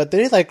other, but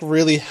they, like,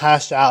 really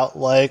hash out,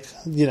 like,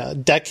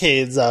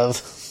 decades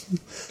of,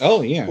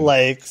 oh, yeah,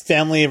 like,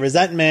 family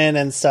resentment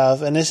and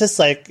stuff. And it's just,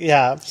 like,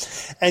 yeah.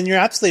 And you're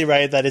absolutely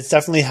right that it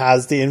definitely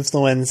has the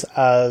influence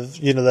of,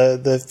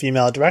 the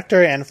female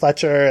director, Anne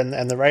Fletcher,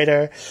 and the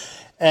writer.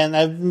 And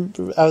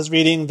I was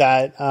reading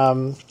that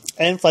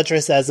Anne Fletcher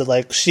says that,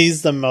 like,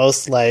 she's the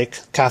most like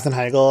Katherine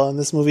Heigl in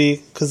this movie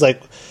because,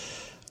 like,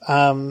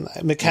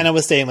 McKenna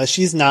was saying that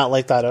she's not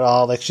like that at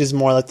all. Like, she's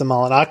more like the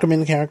Malin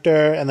Ackerman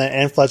character, and then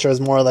Anne Fletcher is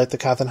more like the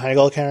Katherine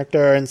Heigl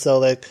character. And so,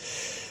 like,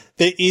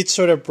 they each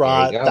sort of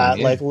brought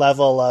like,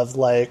 level of,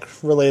 like,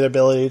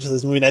 relatability to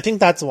this movie. And I think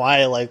that's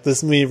why, like,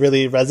 this movie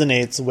really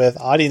resonates with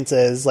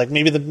audiences. Like,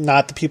 maybe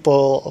not the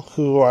people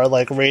who are,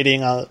 like,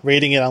 rating it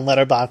on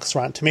Letterboxd,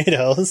 Rotten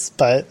Tomatoes,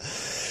 but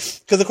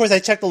because, of course, I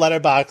checked the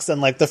Letterboxd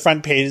and, like, the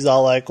front page is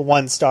all, like,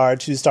 1-star,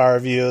 2-star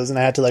reviews, and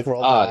I had to, like,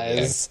 roll my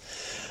eyes. Yeah.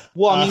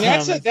 Well, I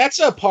mean, that's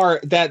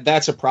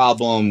a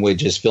problem with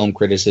just film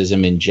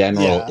criticism in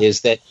general,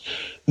 is that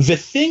the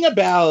thing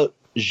about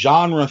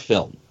genre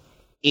film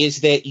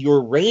is that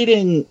you're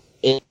rating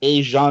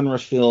a genre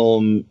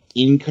film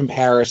in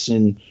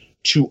comparison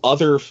to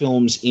other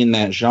films in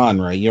that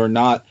genre. You're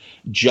not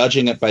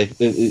judging it by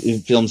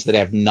films that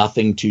have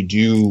nothing to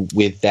do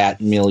with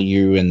that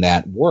milieu and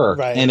that work.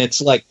 Right. And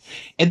it's like,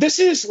 and this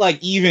is like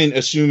even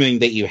assuming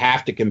that you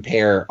have to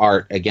compare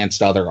art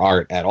against other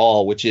art at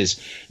all, which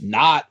is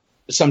not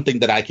something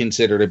that I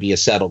consider to be a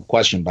settled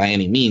question by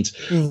any means.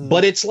 Mm-hmm.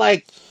 But it's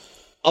like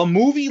a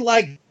movie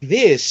like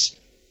this,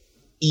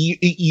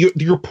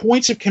 your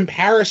points of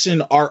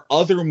comparison are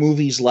other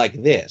movies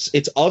like this.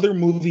 It's other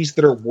movies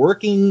that are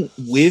working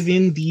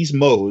within these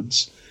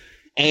modes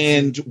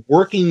and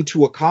working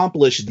to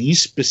accomplish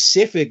these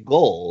specific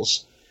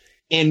goals,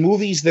 and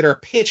movies that are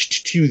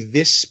pitched to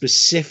this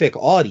specific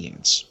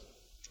audience.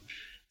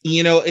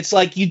 It's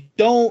like you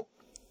don't,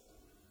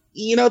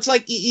 it's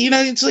like,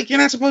 it's like you're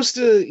not supposed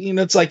to,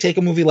 it's like take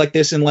a movie like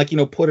this and, like,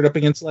 put it up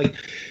against, like,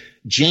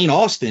 Jane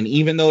Austen,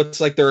 even though it's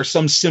like there are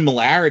some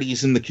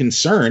similarities in the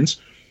concerns.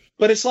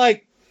 But it's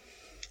like,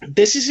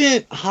 this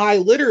isn't high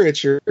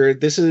literature.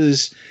 This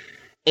is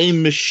a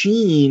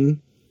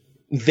machine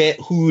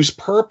whose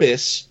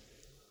purpose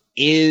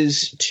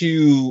is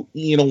to,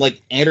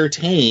 like,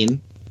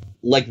 entertain,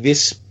 like,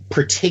 this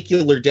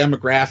particular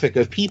demographic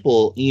of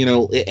people,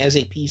 as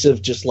a piece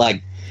of just,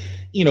 like,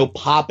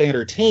 pop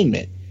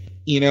entertainment.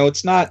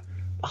 It's not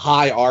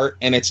high art,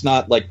 and it's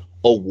not like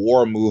a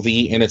war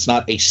movie, and it's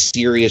not a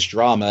serious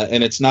drama,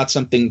 and it's not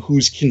something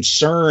whose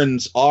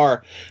concerns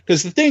are,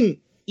 because the thing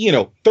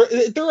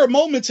there are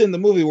moments in the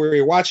movie where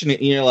you're watching it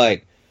and you're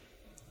like,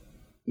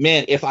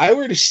 man, if I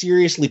were to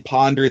seriously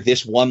ponder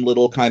this one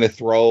little kind of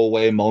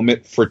throwaway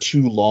moment for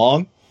too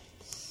long,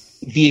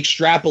 the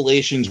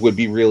extrapolations would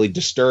be really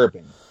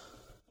disturbing.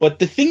 But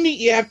the thing that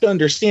you have to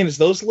understand is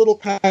those little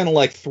kind of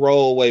like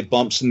throwaway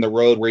bumps in the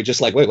road where you're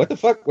just like, wait, what the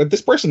fuck? What,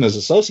 this person is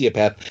a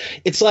sociopath.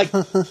 It's like,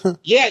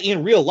 yeah,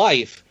 in real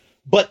life,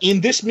 but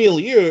in this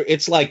milieu,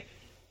 it's like,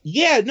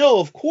 yeah,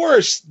 no, of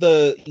course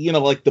the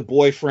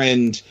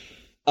boyfriend,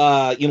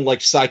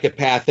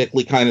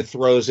 psychopathically kind of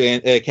throws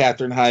in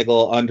Katherine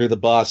Heigl under the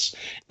bus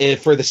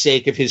for the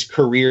sake of his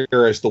career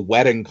as the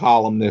wedding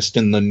columnist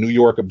in the New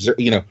York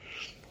Observer,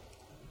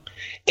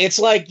 It's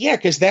like, yeah,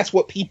 because that's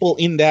what people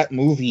in that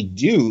movie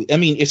do. I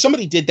mean, if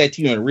somebody did that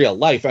to you in real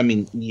life, I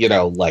mean,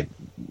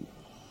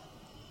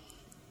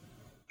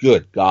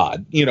 good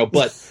God,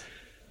 but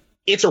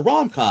it's a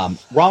rom-com.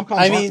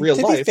 Rom-coms aren't real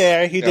life. To be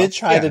fair, he did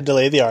try to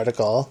delay the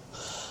article.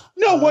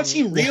 No, once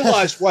he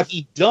realized what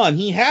he'd done,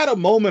 he had a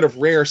moment of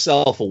rare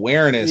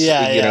self-awareness.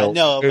 But in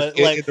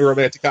the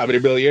romantic comedy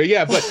milieu.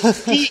 Yeah, but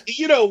he,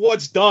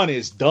 what's done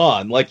is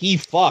done. Like, he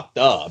fucked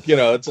up.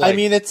 It's like,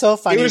 it's so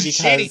funny because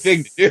because it was a shitty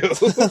thing to do.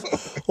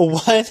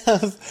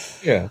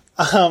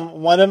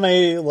 one of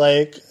my,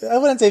 I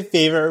wouldn't say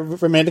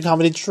favorite romantic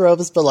comedy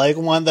tropes, but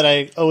one that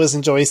I always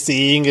enjoy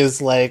seeing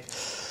is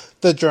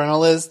the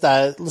journalist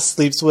that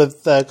sleeps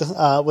with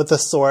the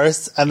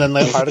source, and then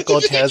the article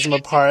tears him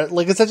apart.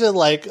 It's such a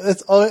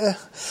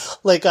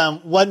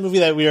one movie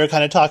that we were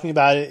kind of talking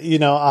about,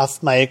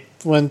 off mic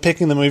when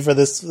picking the movie for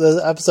this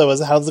episode was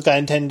How's the Guy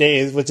in 10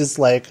 Days, which is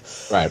right.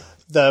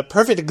 The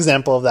perfect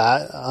example of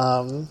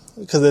that,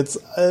 because it's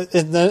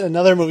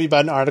another movie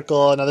about an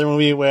article, another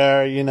movie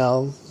where you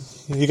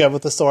get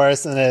with the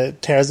source and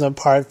it tears them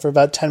apart for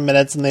about 10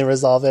 minutes and they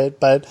resolve it,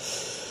 but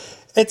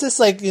it's just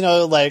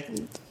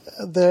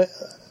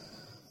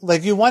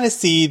you want to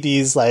see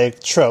these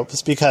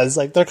tropes because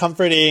they're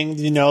comforting,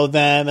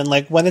 them,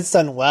 and when it's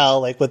done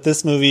well, with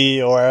this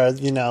movie or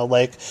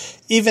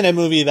even a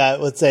movie that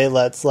would say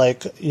let's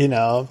again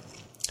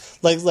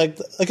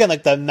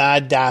the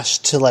mad dash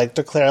to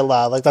declare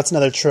love, that's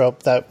another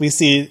trope that we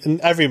see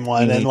in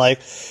everyone. And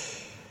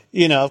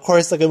of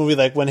course, a movie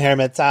like When Harry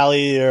Met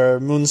Sally or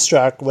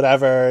Moonstruck,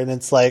 whatever, and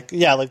it's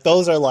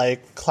those are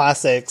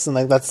classics, and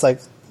that's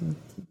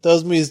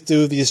those movies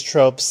do these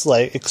tropes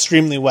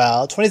extremely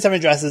well.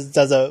 27 Dresses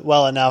does it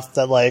well enough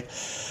that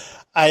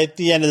at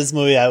the end of this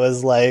movie I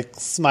was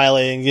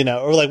smiling,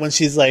 or when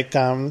she's when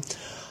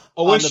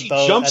she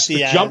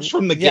jumps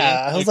from the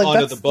gang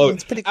onto the boat.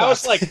 That's pretty cool. I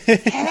was like,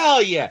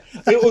 hell yeah.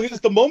 It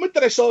was the moment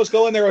that I saw us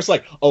go in there, I was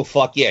like, oh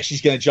fuck yeah,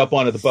 she's gonna jump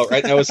onto the boat,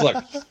 right? And I was like,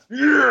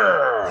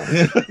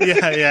 yeah.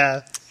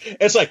 yeah.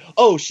 It's like,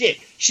 oh shit,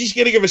 she's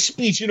gonna give a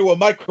speech into a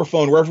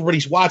microphone where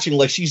everybody's watching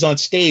like she's on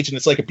stage and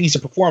it's like a piece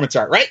of performance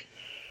art, right?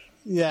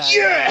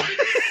 Yeah.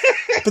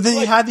 But then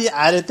you had the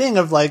added thing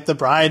of the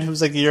bride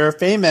who's you're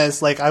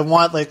famous. I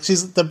want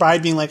she's the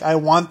bride being I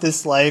want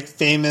this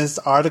famous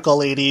article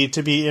lady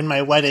to be in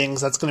my weddings.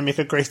 That's going to make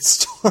a great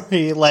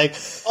story.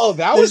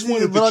 That was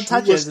one of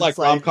the truest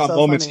rom-com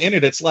moments in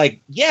it. It's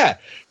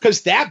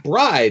because that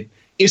bride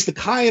is the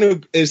kind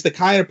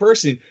of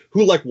person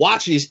who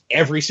watches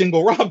every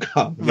single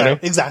rom-com,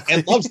 exactly,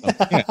 and loves them.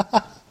 Yeah.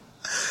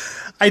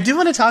 I do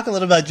want to talk a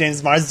little about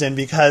James Marsden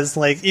because,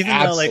 even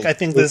Absolutely. though, I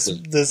think this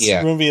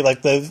movie,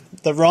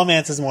 the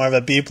romance is more of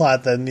a B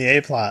plot than the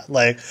A plot.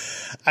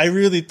 I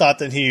really thought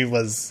that he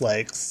was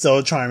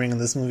so charming in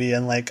this movie,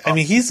 and I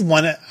think he's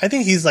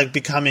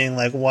becoming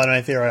one of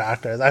my favorite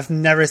actors. I've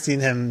never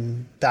seen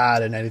him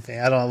bad in anything.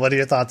 I don't know. What are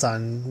your thoughts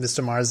on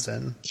Mr.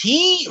 Marsden?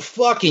 He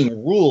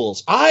fucking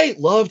rules. I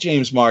love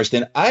James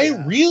Marsden.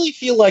 I really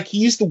feel like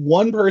he's the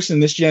one person in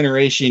this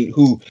generation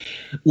who,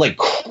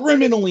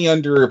 criminally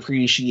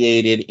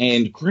underappreciated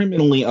and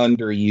criminally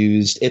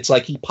underused. It's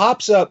he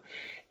pops up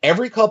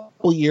every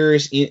couple of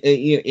years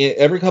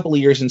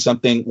in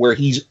something where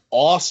he's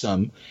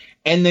awesome,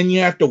 and then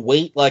you have to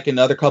wait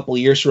another couple of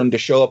years for him to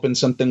show up in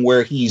something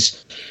where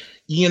he's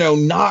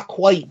not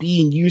quite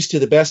being used to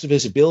the best of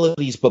his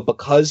abilities, but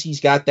because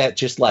he's got that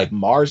just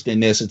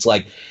Marsden-ness, it's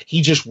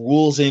he just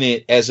rules in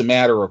it as a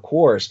matter of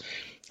course.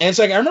 And it's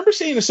I remember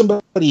saying to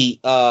somebody,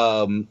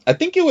 I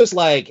think it was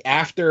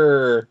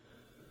after,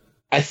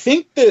 I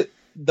think that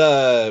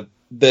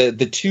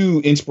the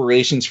two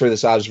inspirations for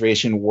this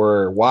observation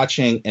were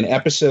watching an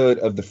episode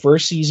of the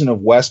first season of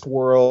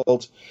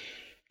Westworld,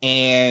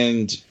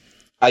 and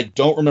I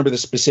don't remember the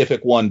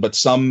specific one, but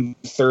some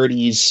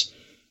 30s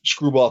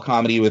screwball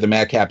comedy with a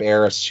madcap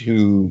heiress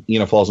who,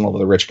 falls in love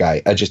with a rich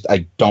guy.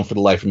 I don't for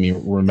the life of me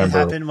remember.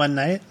 It Happened One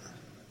Night?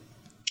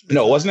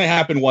 No, it wasn't It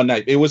Happened One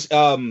Night. It was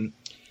a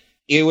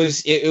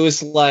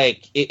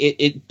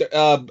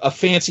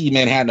fancy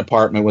Manhattan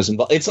apartment was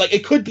involved. It's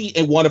it could be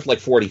in one of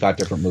 45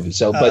 different movies.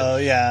 So, but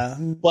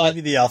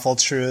maybe The Awful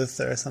Truth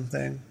or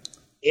something.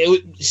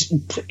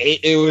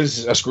 It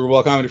was a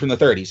screwball comedy from the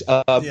 30s.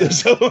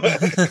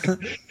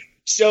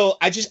 So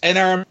I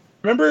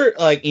remember,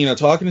 like,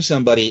 talking to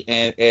somebody,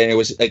 and it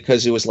was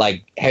because it was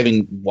like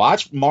having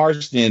watched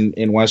Marsden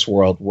in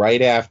Westworld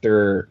right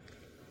after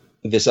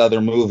this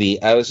other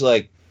movie. I was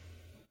like,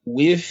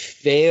 we've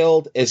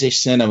failed as a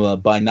cinema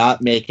by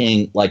not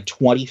making like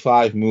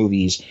 25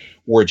 movies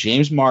where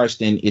James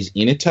Marsden is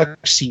in a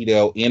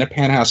tuxedo in a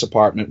penthouse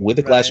apartment with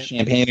a glass of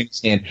champagne in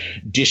his hand,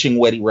 dishing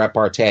witty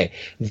repartee.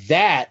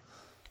 That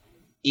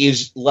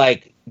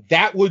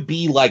would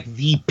be like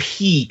the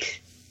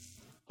peak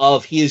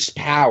of his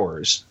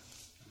powers,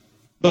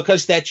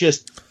 because that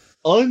just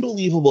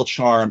unbelievable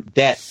charm,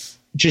 that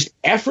just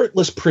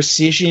effortless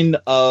precision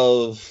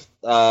of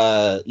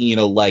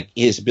like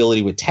his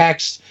ability with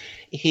text,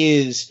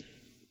 his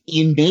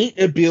innate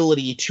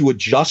ability to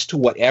adjust to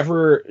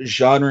whatever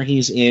genre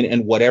he's in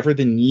and whatever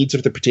the needs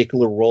of the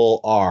particular role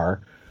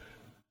are.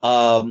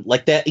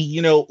 Like that,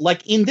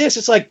 like in this,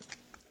 it's like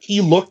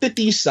he looked at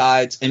these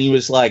sides and he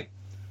was like,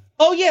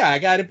 oh yeah, I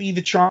got to be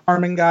the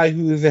charming guy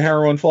who the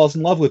heroine falls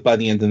in love with by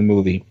the end of the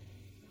movie.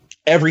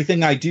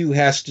 Everything I do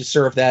has to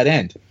serve that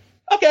end.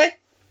 Okay.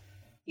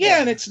 Yeah,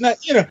 and it's not,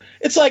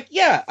 it's like,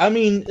 yeah, I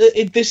mean,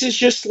 this is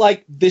just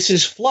like, this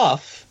is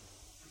fluff,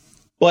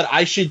 but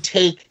I should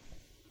take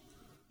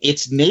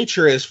its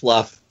nature as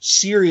fluff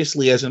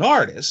seriously as an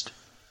artist.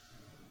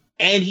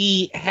 And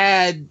he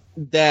had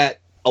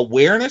that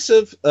awareness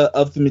of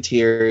the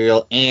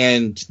material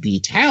and the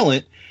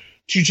talent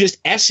to just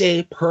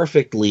essay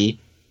perfectly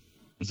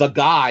the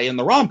guy in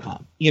the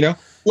rom-com,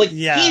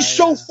 he's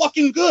so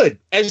fucking good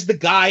as the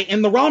guy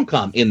in the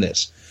rom-com in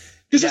this,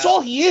 because that's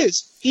all he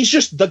is. He's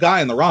just the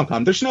guy in the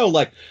rom-com. There's no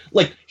like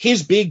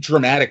his big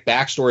dramatic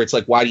backstory. It's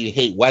like, why do you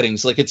hate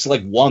weddings? Like, it's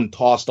like one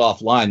tossed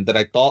off line that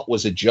I thought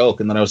was a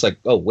joke, and then I was like,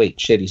 oh wait,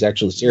 shit, he's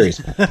actually serious.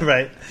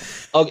 Right.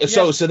 Okay,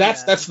 so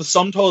that's the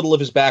sum total of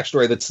his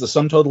backstory. That's the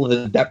sum total of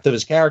the depth of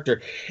his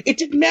character. It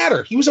didn't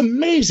matter. He was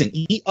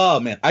amazing.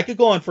 Oh man, I could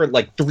go on for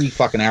like 3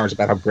 fucking hours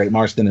about how great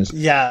Marsden is.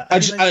 Yeah,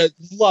 I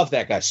love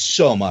that guy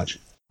so much.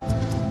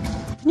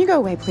 Can you go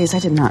away, please? I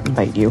did not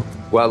invite you.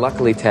 Well,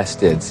 luckily Tess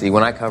did. See,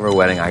 when I cover a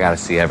wedding, I got to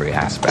see every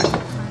aspect.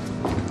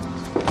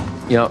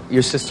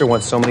 Your sister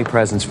wants so many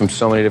presents from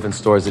so many different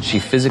stores that she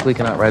physically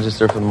cannot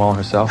register for them all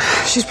herself.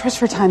 She's pressed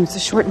for time. It's a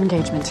short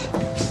engagement.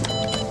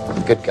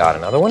 Good God,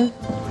 another one?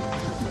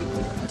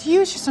 To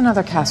you, it's just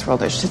another casserole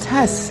dish. To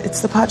Tess,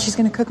 it's the pot she's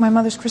going to cook my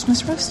mother's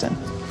Christmas roast in.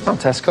 Oh,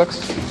 Tess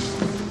cooks?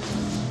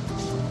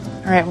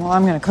 All right, well,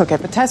 I'm going to cook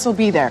it, but Tess will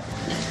be there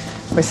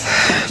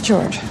with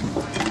George.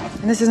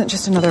 And this isn't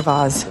just another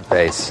vase. The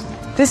vase.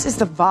 This is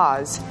the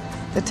vase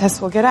that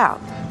Tess will get out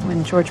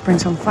when George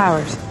brings home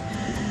flowers.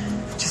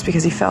 Just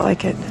because he felt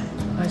like it.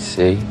 I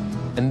see.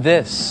 And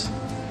this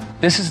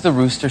is the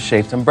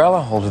rooster-shaped umbrella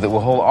holder that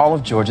will hold all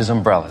of George's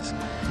umbrellas.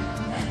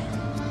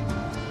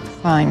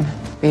 Fine,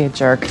 be a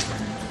jerk.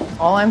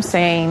 All I'm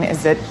saying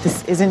is that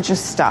this isn't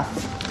just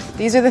stuff.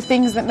 These are the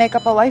things that make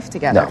up a life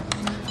together. No.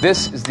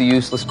 This is the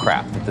useless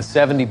crap that the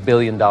 $70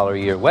 billion a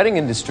year wedding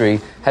industry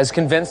has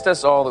convinced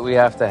us all that we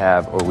have to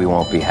have, or we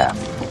won't be happy.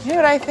 You know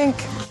what I think?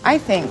 I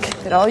think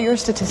that all your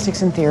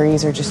statistics and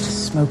theories are just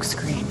a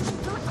smokescreen.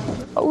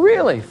 Oh,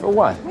 really? For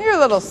what? Your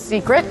little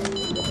secret.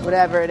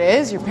 Whatever it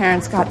is, your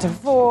parents got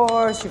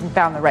divorced, you haven't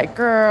found the right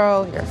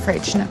girl, you're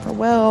afraid she never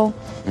will.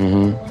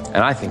 Mm-hmm. And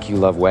I think you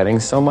love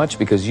weddings so much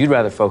because you'd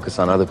rather focus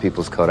on other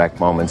people's Kodak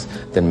moments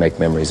than make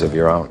memories of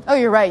your own. Oh,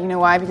 you're right. You know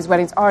why? Because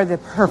weddings are the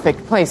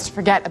perfect place to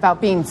forget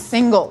about being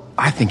single.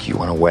 I think you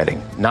want a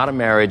wedding. Not a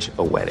marriage,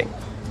 a wedding.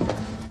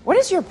 What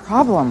is your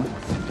problem?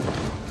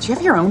 Do you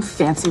have your own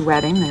fancy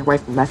wedding that your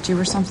wife left you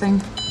or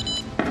something?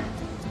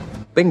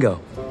 Bingo.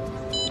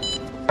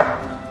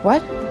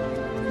 What?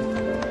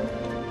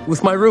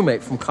 With my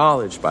roommate from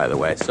college, by the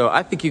way. So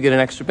I think you get an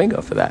extra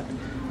bingo for that.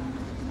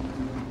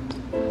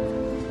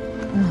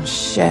 Oh,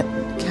 shit.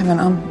 Kevin,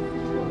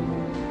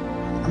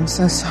 I'm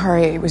so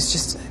sorry. It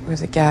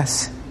was a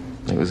guess.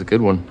 It was a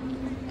good one.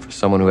 For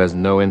someone who has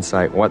no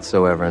insight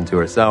whatsoever into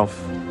herself,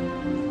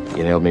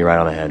 you nailed me right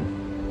on the head.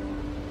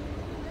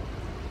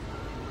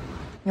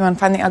 You want to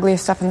find the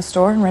ugliest stuff in the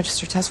store and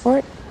register Tess for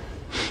it?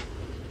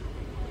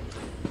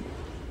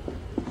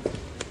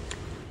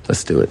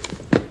 Let's do it.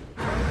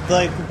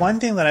 Like, one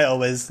thing that I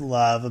always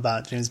love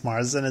about James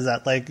Marsden is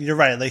that, like, you're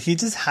right, like, he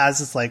just has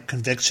this, like,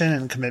 conviction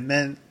and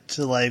commitment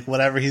to, like,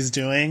 whatever he's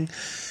doing.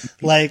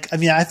 Like, I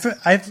mean,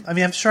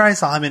 I'm sure I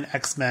saw him in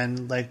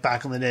X-Men, like,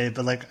 back in the day,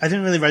 but, like, I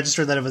didn't really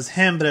register that it was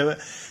him, but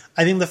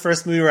I think the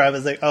first movie where I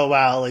was like, oh,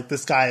 wow, like,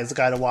 this guy is a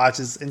guy to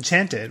watch is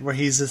Enchanted, where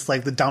he's just,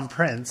 like, the dumb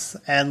prince.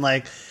 And,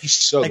 like, he's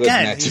so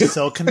again, he's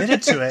so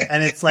committed to it.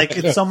 And it's, like,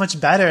 it's so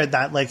much better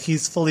that, like,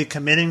 he's fully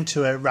committing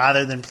to it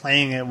rather than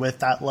playing it with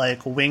that,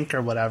 like, wink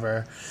or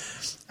whatever.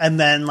 And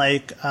then,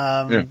 like,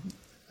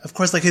 of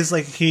course, like,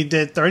 he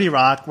did 30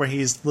 Rock, where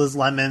he's Liz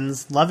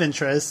Lemon's love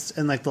interest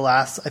in, like, the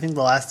last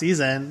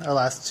season, or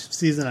last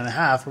season and a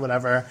half, or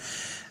whatever.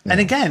 And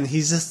again,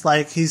 he's just,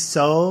 like, he's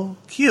so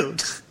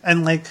cute.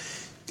 And, like,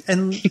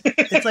 and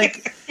it's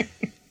like,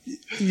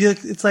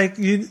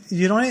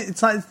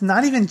 it's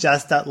not even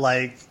just that,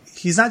 like,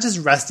 he's not just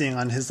resting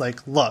on his,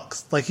 like,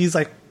 looks. Like, he's,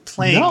 like,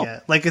 playing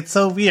it. Like, it's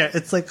so weird.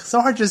 It's like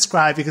so hard to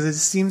describe because it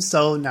just seems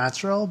so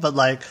natural, but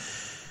like,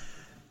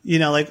 you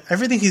know, like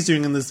everything he's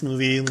doing in this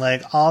movie,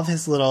 like all of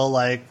his little,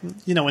 like,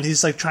 you know, when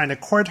he's like trying to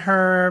court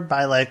her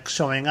by like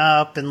showing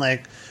up and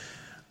like,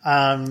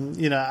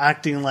 you know,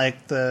 acting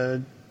like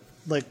the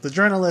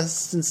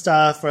journalists and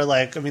stuff, or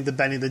like, I mean, the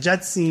Benny the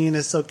Jet scene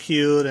is so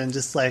cute, and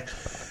just like,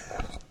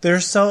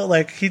 they're so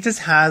like, he just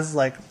has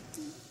like,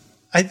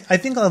 I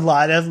think a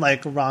lot of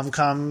like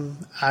rom-com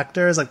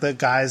actors, like the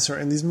guys who are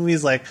in these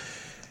movies, like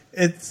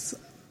it's,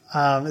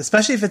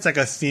 especially if it's like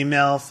a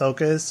female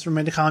focused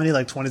romantic comedy,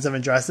 like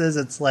 27 Dresses,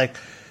 it's like,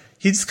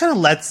 he just kind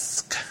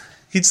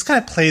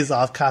of plays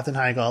off Katherine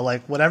Heigl.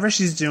 Like whatever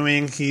she's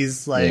doing,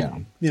 he's like,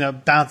 you know,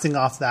 bouncing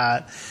off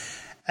that.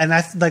 And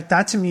that's like,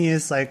 that to me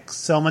is like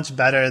so much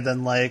better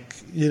than like,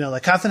 you know,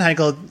 like Katherine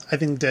Heigl, I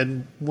think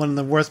did one of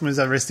the worst movies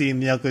I've ever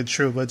seen, The Ugly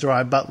Truth with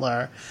Gerard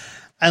Butler.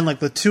 And like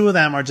the two of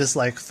them are just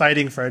like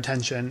fighting for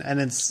attention,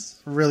 and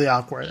it's really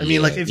awkward. I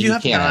mean, like if you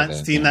have not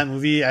seen that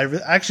movie, I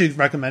actually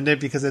recommend it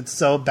because it's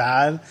so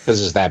bad.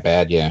 Because it's that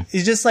bad, yeah.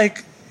 You just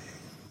like,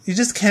 you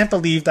just can't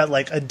believe that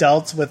like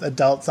adults with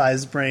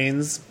adult-sized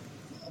brains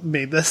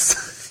made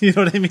this. You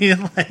know what I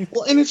mean? Like,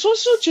 well, and it's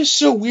also just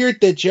so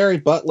weird that Jerry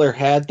Butler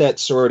had that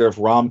sort of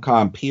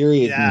rom-com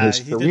period in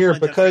his career,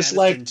 because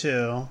like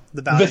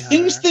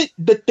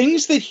the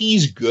things that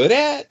he's good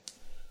at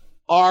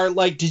are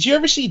like, did you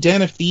ever see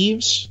Den of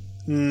Thieves?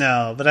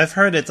 No, but I've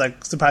heard it's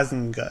like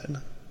surprisingly good.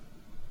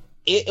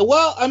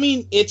 Well, I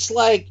mean, it's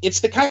like,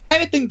 it's the kind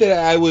of thing that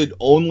I would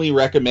only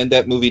recommend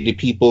that movie to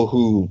people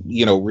who,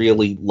 you know,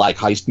 really like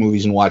heist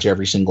movies and watch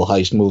every single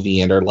heist movie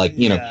and are like,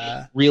 you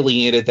know,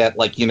 really into that,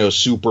 like, you know,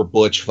 super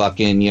butch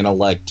fucking, you know,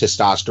 like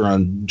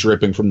testosterone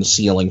dripping from the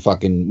ceiling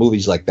fucking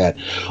movies like that.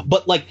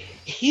 But like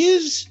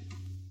his,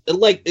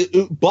 like,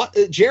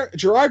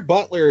 Gerard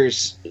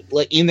Butler's,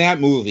 like, in that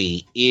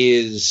movie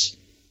is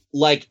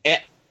like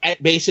at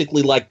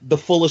basically like the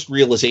fullest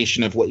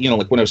realization of what, you know,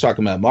 like when I was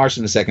talking about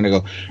Marsden a second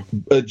ago,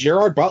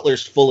 Gerard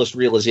Butler's fullest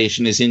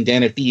realization is in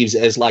Den of Thieves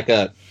as like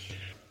a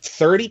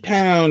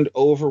 30-pound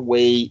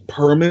overweight,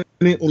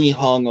 permanently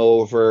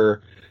hungover,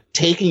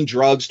 taking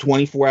drugs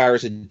 24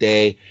 hours a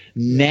day,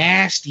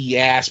 nasty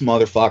ass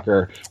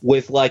motherfucker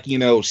with like, you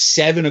know,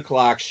 7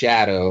 o'clock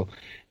shadow.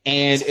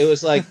 And it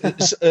was like,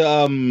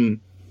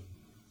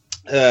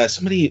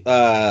 somebody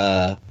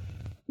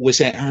was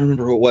saying, I don't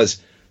remember who it was,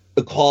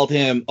 called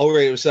him. Oh,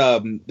 right, it was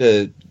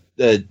the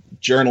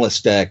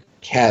journalist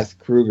Kath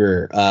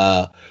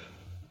Kruger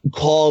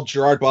called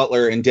Gerard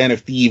Butler in Den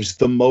of Thieves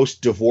the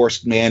most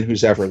divorced man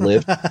who's ever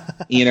lived.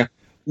 You know,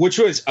 which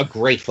was a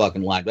great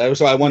fucking line.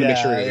 So I wanted to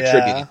make sure to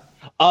attribute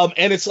it.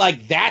 And it's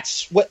like,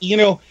 that's what, you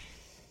know.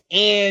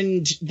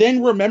 And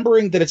then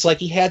remembering that it's like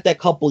he had that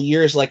couple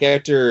years like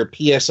after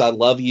P.S. I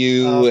Love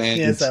You.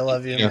 P.S. I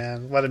Love You,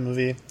 man. What a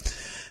movie.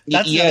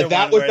 That's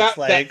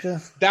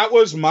that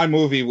was my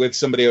movie with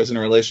somebody I was in a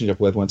relationship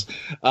with once.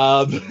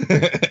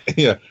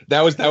 Yeah,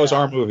 that was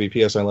our movie,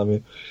 P.S. I Love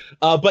You.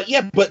 But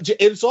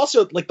it's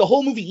also like the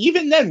whole movie,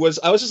 even then,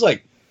 I was just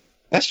like,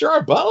 that's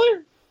Gerard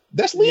Butler?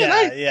 That's Leon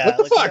Knight? Yeah. What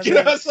the fuck? You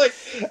know, I was like,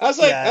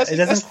 it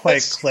doesn't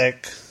quite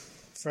click.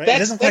 Right?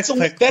 That's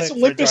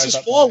Olympus Has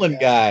Fallen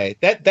guy.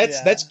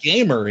 That's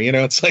Gamer. You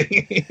know, it's like,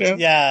 you know?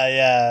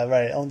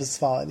 Right. Olympus Has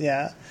Fallen.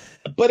 Yeah.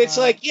 But it's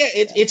like,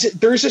 it's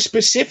there's a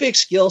specific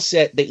skill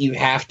set that you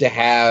have to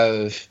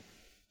have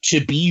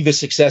to be the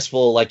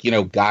successful, like, you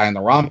know, guy in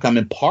the rom-com,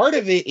 and part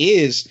of it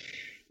is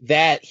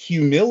that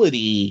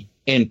humility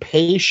and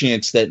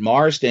patience that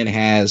Marsden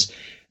has.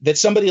 That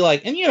somebody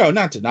like, and you know,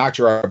 not to knock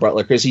Gerard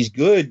Butler because he's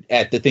good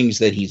at the things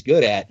that he's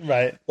good at,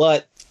 right?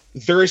 But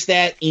there's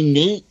that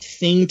innate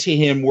thing to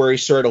him where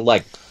he's sort of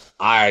like,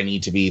 I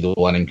need to be the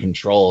one in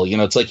control. You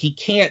know, it's like he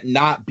can't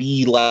not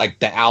be like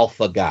the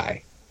alpha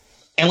guy.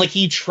 And like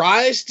he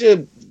tries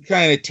to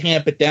kind of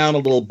tamp it down a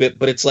little bit,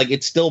 but it's like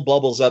it still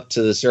bubbles up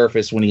to the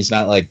surface when he's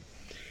not like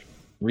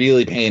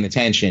really paying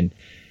attention.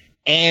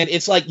 And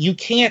it's like you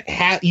can't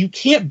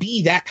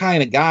be that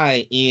kind of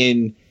guy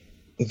in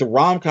the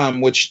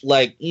rom-com, which,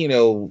 like, you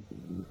know,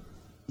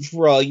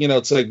 for you know,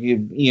 it's like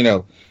you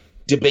know,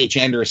 debate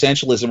gender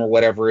essentialism or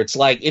whatever. It's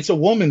like it's a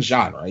woman's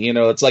genre. You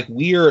know, it's like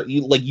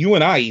you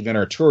and I even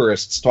are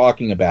tourists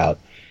talking about.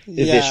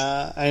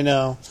 Yeah, I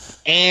know.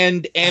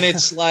 And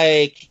it's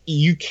like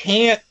you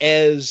can't,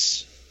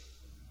 as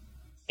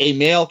a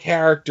male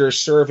character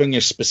serving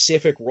a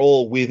specific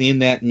role within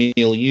that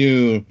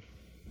milieu,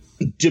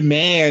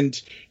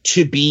 demand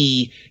to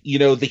be, you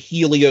know, the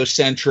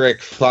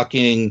heliocentric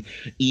fucking,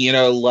 you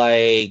know,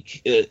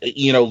 like,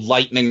 you know,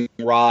 lightning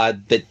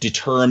rod that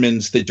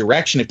determines the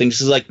direction of things.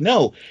 It's like,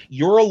 no,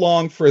 you're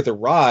along for the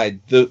ride.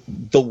 The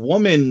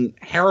woman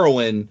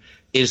heroine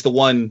is the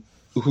one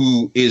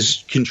who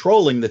is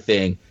controlling the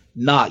thing,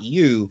 not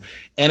you.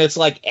 And it's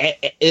like,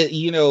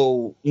 you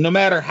know, no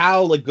matter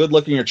how like good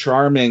looking or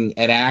charming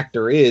an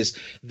actor is,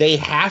 they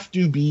have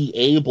to be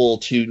able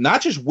to,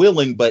 not just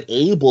willing, but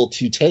able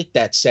to take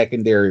that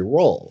secondary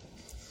role.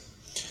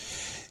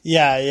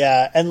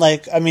 Yeah. And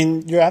like, I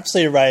mean, you're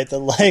absolutely right that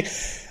like,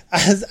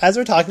 as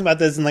we're talking about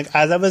this, and like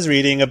as I was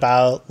reading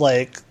about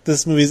like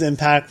this movie's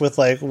impact with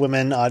like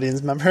women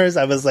audience members,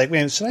 I was like,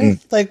 man, should I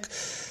like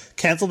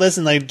cancel this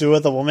and like do it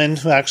with a woman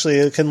who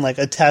actually can like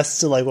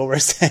attest to like what we're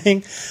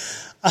saying?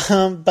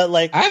 But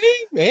like, I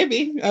mean,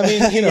 maybe. I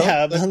mean, you know,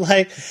 yeah, but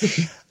like,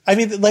 I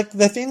mean, like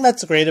the thing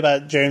that's great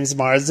about James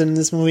Marsden in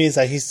this movie is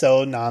that he's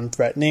so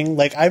non-threatening.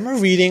 Like I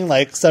remember reading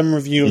like some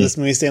review of this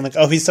movie saying like,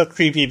 oh, he's so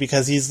creepy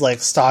because he's like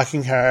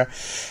stalking her.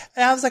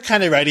 And I was like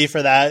kind of ready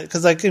for that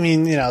because, like, I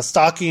mean, you know,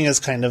 stalking is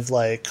kind of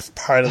like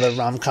part of the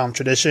rom-com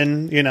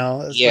tradition, you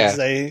know.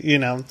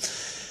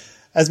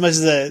 As much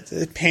as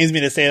it pains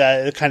me to say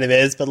that, it kind of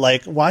is. But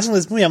like watching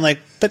this movie, I'm like,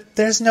 but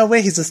there's no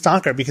way he's a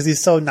stalker because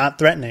he's so not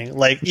threatening.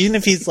 Like even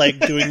if he's like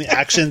doing the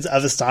actions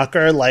of a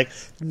stalker, like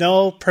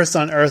no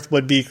person on earth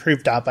would be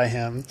creeped out by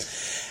him.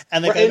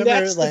 And like, I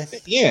remember, like,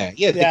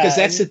 because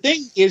that's the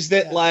thing is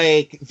that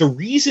like the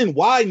reason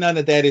why none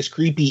of that is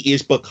creepy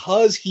is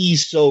because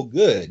he's so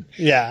good.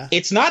 Yeah,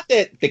 it's not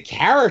that the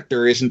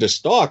character isn't a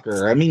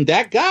stalker. I mean,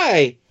 that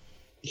guy,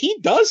 he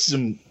does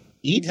some.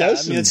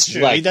 It's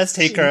true. Like, he does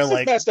take her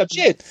like messed up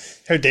shit.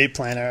 Her date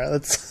planner.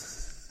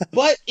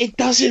 But it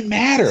doesn't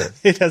matter.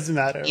 It doesn't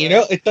matter. You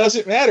know, it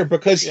doesn't matter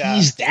because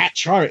he's that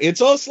charming.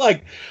 It's almost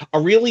like a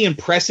really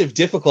impressive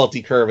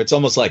difficulty curve. It's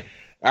almost like,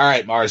 all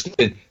right,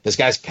 Marsden, this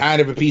guy's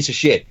kind of a piece of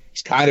shit.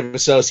 He's kind of a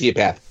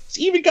sociopath. He's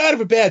even kind of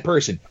a bad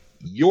person.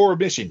 Your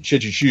mission,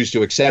 should you choose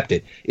to accept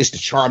it, is to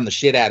charm the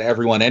shit out of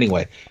everyone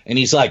anyway. And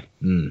he's like,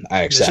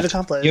 I accept. Mission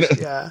accomplished. You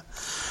know?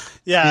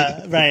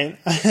 Yeah, right.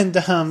 And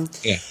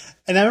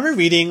and I remember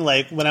reading,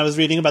 like, when I was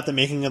reading about the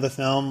making of the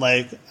film,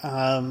 like,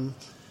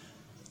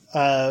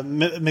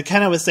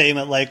 McKenna was saying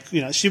that, like,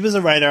 you know, she was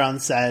a writer on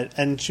set,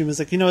 and she was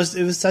like, you know,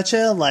 it was such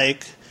a,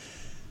 like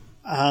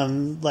a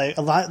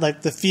lot,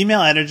 like, the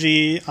female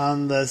energy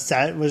on the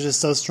set was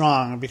just so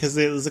strong, because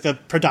it was, like, a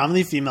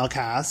predominantly female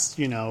cast,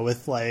 you know,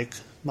 with, like,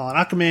 Malin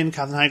Ackerman,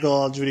 Katherine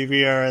Heigl, Judy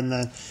Greer, and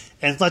then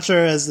Anne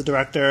Fletcher as the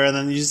director, and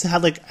then you just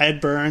had, like, Ed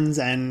Burns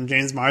and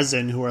James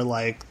Marsden, who were,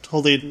 like,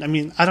 totally... I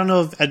mean, I don't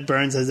know if Ed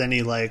Burns has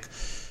any, like,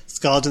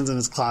 skeletons in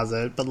his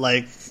closet, but,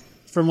 like,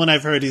 from what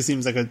I've heard, he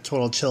seems like a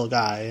total chill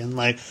guy, and,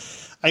 like,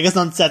 I guess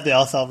on set they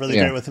all felt really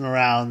great with him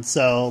around,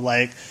 so,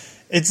 like,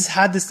 it just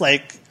had this,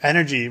 like,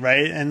 energy,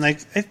 right? And,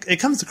 like,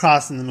 it comes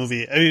across in the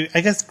movie. I mean,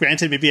 I guess,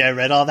 granted, maybe I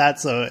read all that,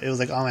 so it was,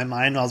 like, on my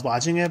mind while I was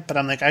watching it, but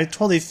I'm like, I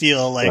totally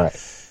feel, like...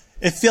 Right.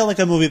 It felt like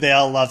a movie they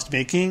all loved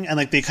making, and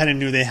like they kind of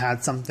knew they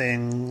had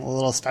something a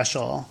little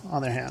special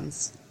on their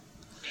hands.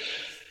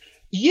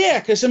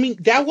 Yeah, because I mean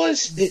that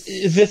was the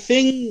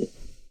thing.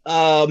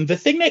 The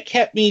thing that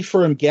kept me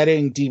from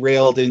getting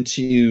derailed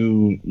into,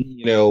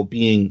 you know,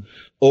 being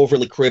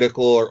overly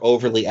critical or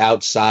overly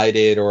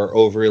outside-it or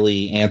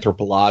overly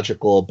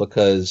anthropological,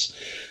 because,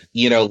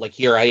 you know, like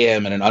here I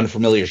am in an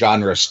unfamiliar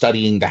genre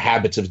studying the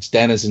habits of its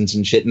denizens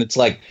and shit, and it's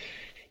like,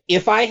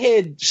 if I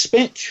had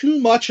spent too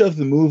much of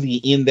the movie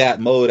in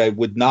that mode, I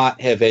would not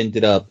have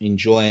ended up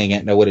enjoying it,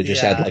 and I would have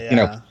just had, like, you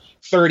know,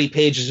 30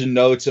 pages of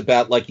notes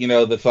about, like, you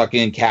know, the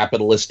fucking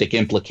capitalistic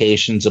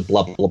implications of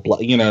blah, blah, blah,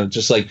 you know,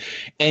 just like,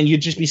 and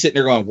you'd just be sitting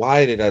there going,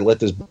 why did I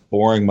let this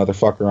boring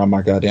motherfucker on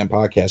my goddamn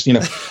podcast, you know?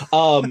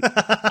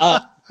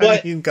 But,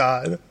 I mean,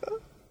 God.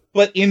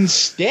 But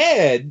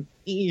instead,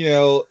 you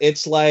know,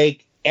 it's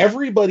like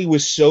everybody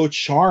was so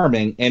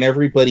charming and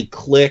everybody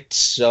clicked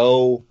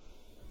so...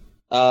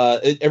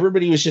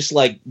 everybody was just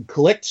like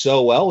clicked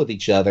so well with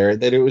each other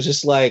that it was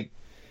just like,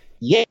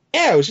 it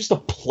was just a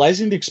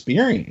pleasant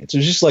experience. It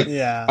was just like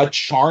a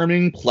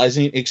charming,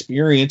 pleasant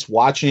experience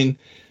watching,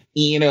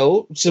 you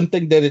know,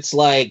 something that it's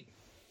like,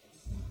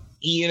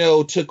 you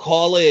know, to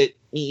call it,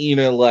 you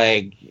know,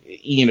 like,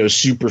 you know,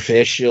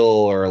 superficial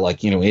or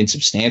like, you know,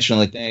 insubstantial,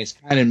 like that, it's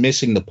kind of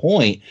missing the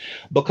point,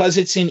 because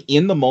it's an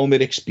in the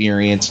moment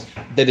experience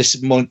that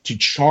is meant to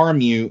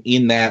charm you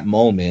in that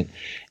moment.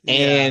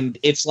 And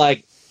it's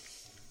like,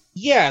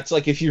 it's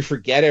like if you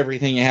forget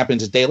everything that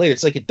happens a day later,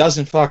 it's like it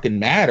doesn't fucking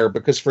matter,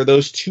 because for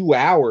those 2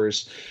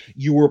 hours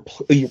you're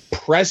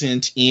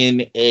present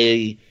in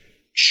a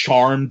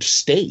charmed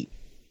state,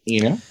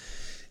 you know?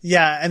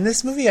 Yeah, and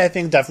this movie I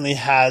think definitely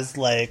has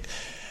like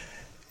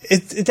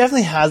it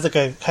definitely has like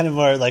a kind of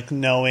more like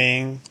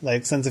knowing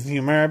like sense of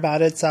humor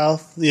about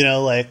itself, you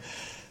know, like,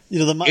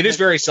 you know, it is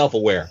very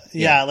self-aware.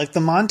 Yeah, like the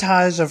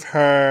montage of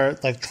her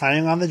like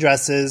trying on the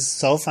dresses,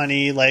 so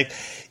funny, like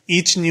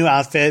each new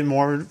outfit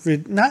more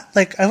not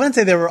like, I wouldn't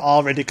say they were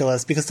all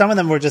ridiculous, because some of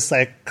them were just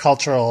like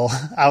cultural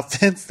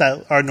outfits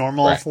that are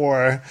normal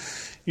for,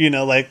 you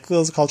know, like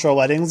those cultural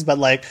weddings, but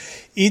like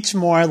each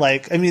more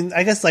like, I mean,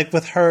 I guess like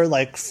with her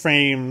like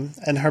frame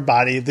and her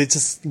body, they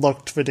just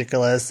looked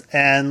ridiculous.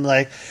 And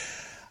like,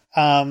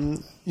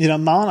 you know,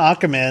 Malin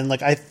Ackerman,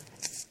 like I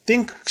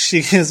think she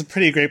is a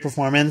pretty great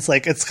performance.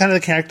 Like it's kind of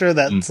the character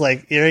that's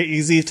like very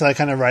easy to like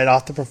kind of write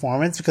off the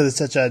performance because it's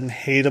such a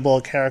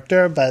hateable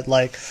character, but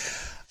like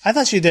I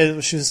thought she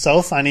was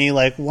so funny.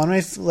 Like one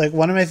of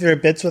my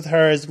favorite bits with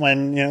her is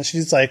when, you know,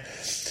 she's like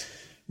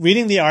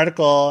reading the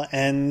article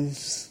and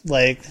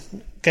like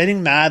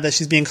getting mad that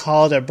she's being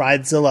called a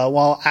bridezilla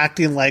while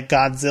acting like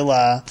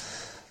Godzilla.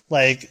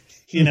 Like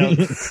you know,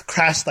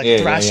 crashed,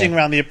 like thrashing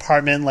around the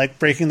apartment, like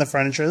breaking the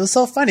furniture. It was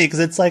so funny because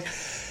it's like,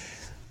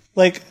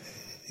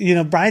 you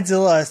know,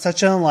 bridezilla is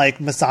such a like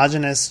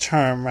misogynist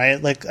term,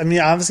 right? Like, I mean,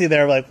 obviously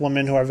there are like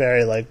women who are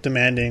very like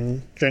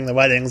demanding during the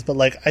weddings, but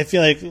like I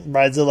feel like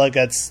bridezilla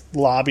gets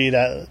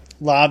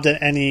lobbed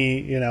at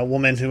any, you know,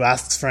 woman who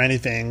asks for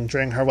anything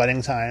during her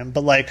wedding time.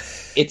 But like,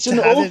 it's an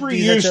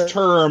overused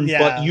term,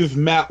 but you've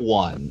met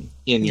one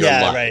in your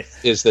life, right?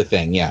 Is the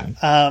thing,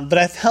 But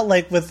I felt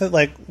like with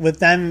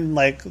them,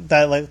 like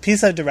that, like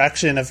piece of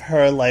direction of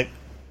her, like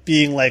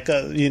being like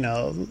a, you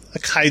know, a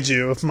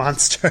kaiju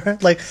monster,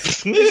 like it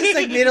just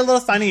like made it a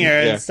little funnier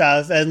and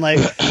stuff, and like,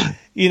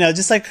 you know,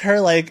 just like her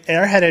like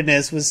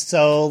airheadedness was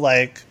so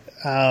like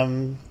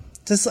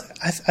just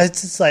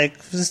like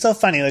it was so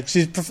funny. Like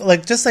she's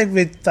like just like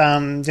with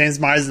James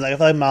Marsden, like I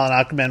feel like Malin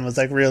Ackerman was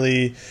like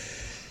really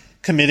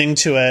committing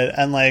to it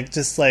and like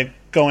just like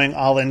going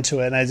all into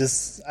it, and I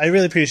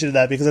really appreciated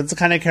that because it's the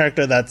kind of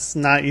character that's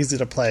not easy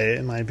to play,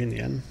 in my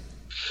opinion.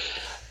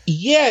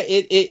 Yeah,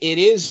 it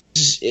is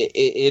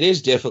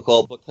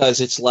difficult because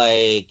it's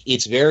like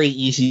it's very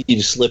easy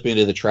to slip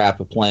into the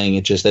trap of playing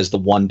it just as the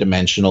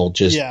one-dimensional,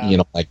 just you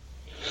know, like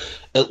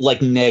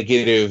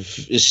negative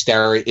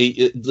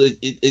stereotype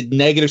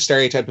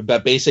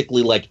about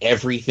basically like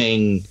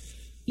everything,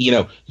 you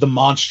know, the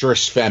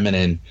monstrous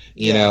feminine,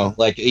 you know,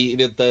 like you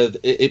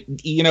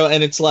know,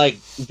 and it's like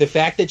the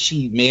fact that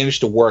she managed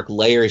to work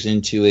layers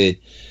into it.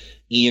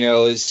 You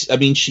know, I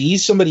mean,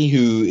 she's somebody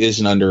who is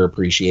an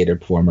underappreciated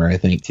performer, I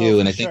think, too.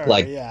 And I think,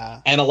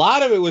 and a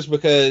lot of it was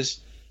because,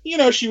 you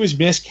know, she was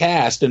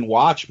miscast in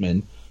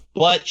Watchmen,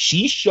 but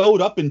she showed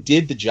up and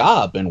did the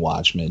job in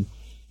Watchmen.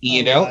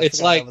 You know,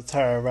 it's like. It's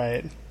her,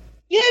 right?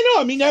 Yeah,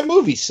 no, I mean, that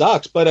movie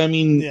sucks, but I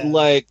mean,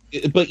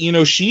 but, you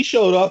know, she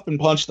showed up and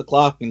punched the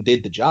clock and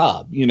did the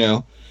job, you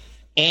know?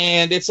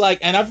 And it's like,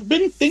 and I've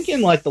been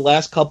thinking like the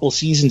last couple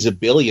seasons of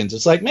Billions,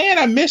 it's like, man,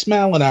 I miss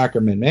Malin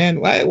Ackerman,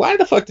 man. Why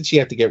the fuck did she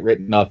have to get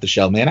written off the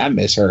show, man? I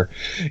miss her,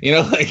 you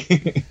know,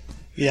 like.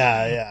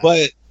 Yeah.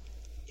 But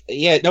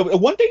yeah, no,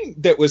 one thing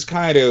that was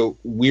kind of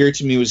weird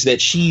to me was that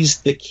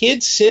she's the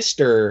kid's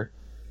sister,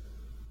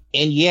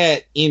 and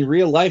yet in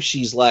real life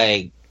she's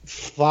like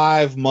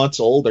 5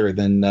 months older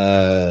than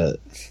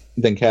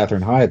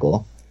Katherine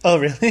Heigl. Oh,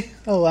 really?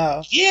 Oh,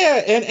 wow.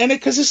 Yeah, and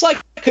because it's like,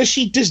 because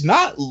she does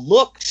not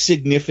look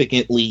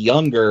significantly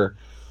younger,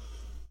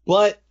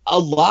 but a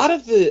lot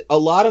of the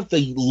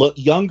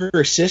younger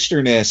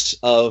sisterness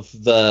of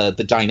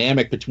the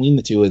dynamic between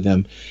the two of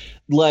them,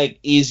 like,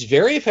 is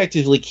very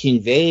effectively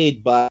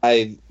conveyed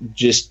by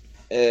just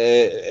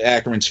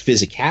Ackerman's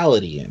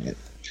physicality in it.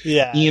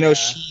 Yeah, you know,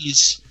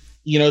 she's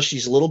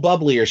a little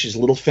bubblier, she's a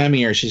little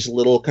femmier, she's a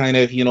little kind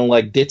of, you know,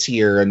 like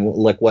ditzier and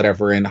like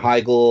whatever. And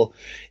Heigl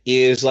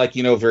is like,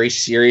 you know, very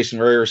serious and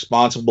very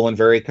responsible and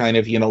very kind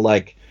of, you know,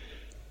 like,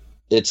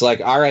 it's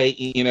like, all right,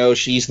 you know,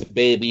 she's the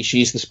baby,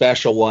 she's the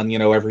special one, you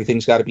know,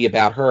 everything's got to be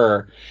about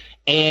her.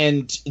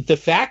 And the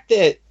fact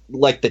that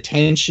like the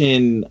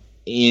tension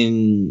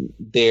in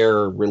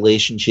their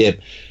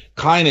relationship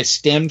kind of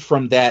stemmed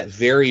from that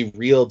very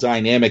real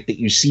dynamic that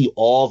you see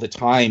all the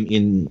time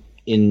in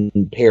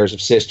pairs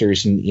of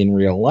sisters in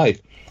real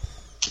life,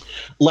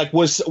 like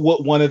was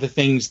what one of the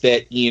things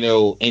that, you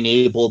know,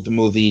 enabled the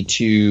movie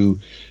to,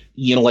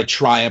 you know, like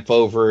triumph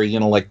over, you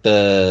know, like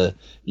the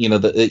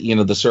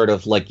sort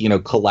of like, you know,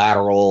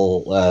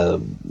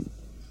 collateral,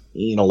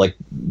 you know, like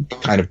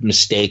kind of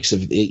mistakes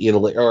of, you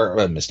know,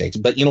 or mistakes,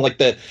 but, you know, like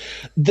the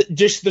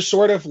just the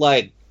sort of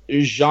like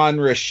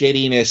genre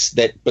shittiness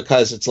that,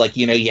 because it's like,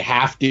 you know, you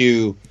have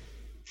to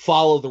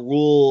follow the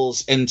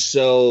rules, and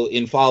so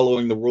in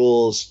following the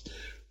rules,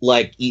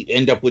 like, you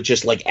end up with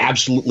just like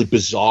absolutely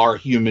bizarre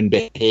human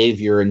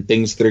behavior and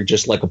things that are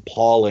just like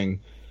appalling,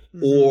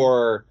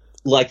 or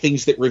like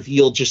things that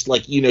reveal just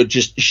like, you know,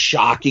 just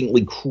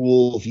shockingly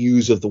cruel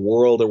views of the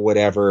world or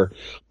whatever.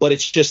 But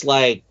it's just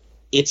like,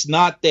 it's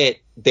not that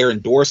they're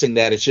endorsing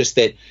that, it's just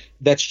that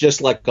that's just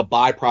like a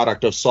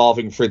byproduct of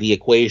solving for the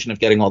equation of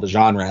getting all the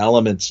genre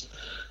elements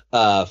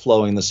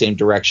flowing in the same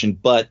direction.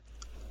 But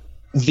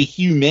the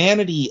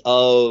humanity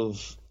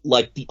of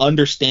like the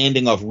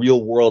understanding of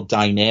real world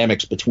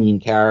dynamics between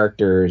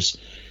characters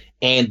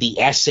and the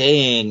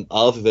essaying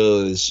of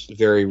those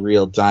very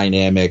real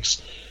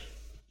dynamics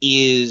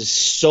is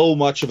so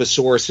much of a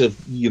source of,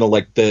 you know,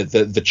 like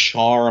the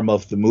charm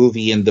of the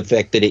movie, and the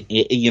fact that it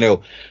you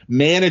know,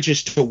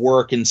 manages to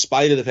work in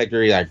spite of the fact that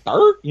you're like,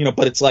 you know,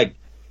 but it's like,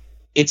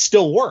 it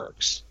still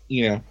works,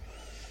 you know.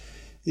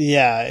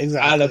 Yeah,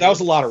 exactly. I don't know, that was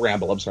a lot of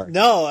ramble. I'm sorry.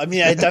 No, I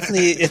mean, I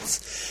definitely,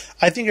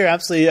 I think you're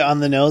absolutely on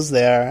the nose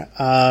there.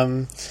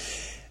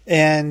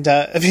 And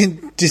I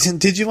mean,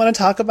 did you want to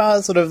talk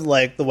about sort of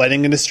like the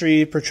wedding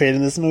industry portrayed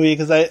in this movie?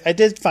 Because I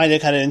did find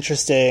it kind of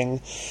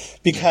interesting,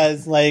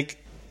 because like,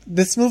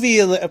 this movie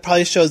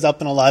probably shows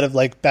up in a lot of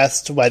like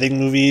best wedding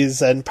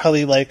movies, and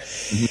probably like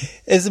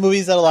is the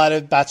movies that a lot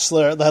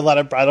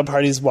of bridal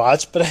parties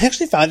watch. But I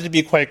actually found it to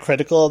be quite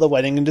critical of the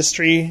wedding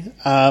industry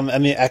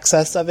and the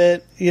excess of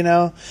it, you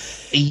know.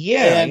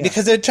 Yeah, and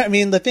because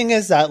the thing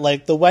is that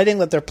like the wedding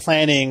that they're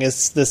planning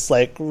is this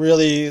like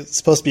really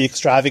supposed to be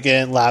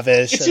extravagant,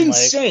 lavish. It's and,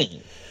 insane.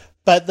 Like,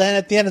 but then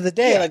at the end of the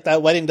day, like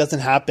that wedding doesn't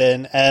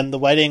happen, and the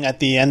wedding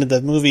at the end of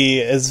the movie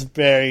is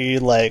very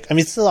like, I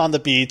mean, it's still on the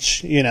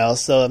beach, you know,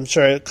 so I'm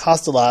sure it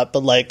cost a lot,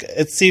 but like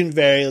it seemed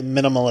very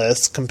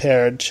minimalist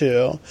compared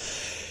to,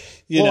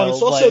 you know,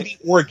 it's also like,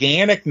 the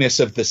organicness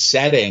of the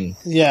setting.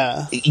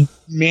 Yeah, it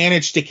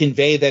managed to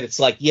convey that it's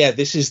like, yeah,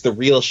 this is the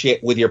real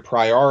shit with your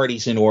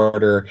priorities in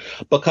order,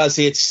 because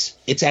it's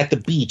at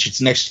the beach,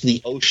 it's next to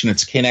the ocean,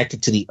 it's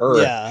connected to the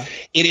earth. Yeah.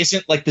 It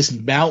isn't like this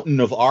mountain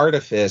of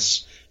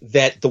artifice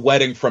that the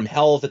wedding from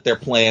hell that they're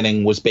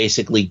planning was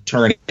basically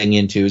turning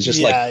into. It's just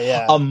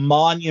a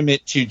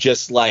monument to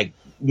just like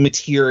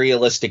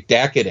materialistic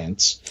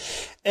decadence.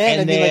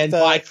 And then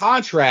by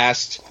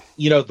contrast,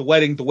 you know, the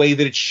wedding, the way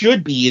that it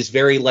should be is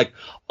very like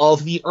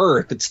of the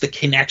earth. It's the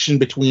connection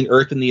between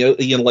earth and the,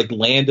 you know, like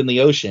land and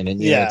the ocean.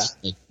 And you know, it's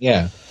like,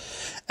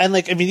 And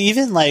like, I mean,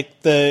 even like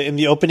in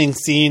the opening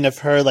scene of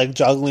her like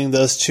juggling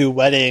those two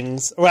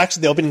weddings, or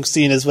actually the opening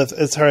scene is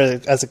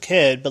her as a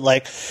kid, but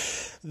like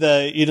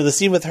the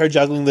scene with her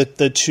juggling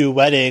the two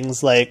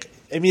weddings, like,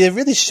 I mean, it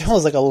really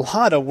shows like a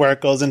lot of work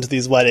goes into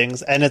these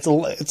weddings, and it's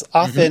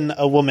often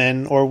a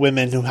woman or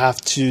women who have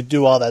to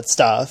do all that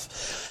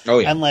stuff. Oh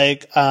yeah. And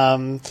like, I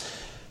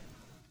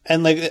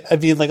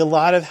mean, like a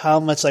lot of how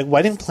much like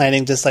wedding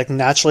planning just like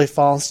naturally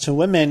falls to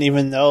women,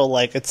 even though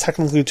like it's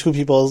technically two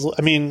people's.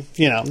 I mean,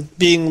 you know,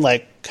 being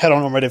like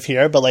heteronormative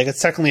here, but like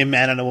it's technically a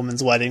man and a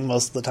woman's wedding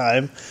most of the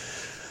time.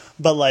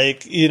 But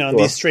like, you know,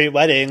 these straight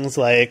weddings,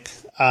 like,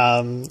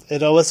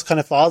 it always kind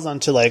of falls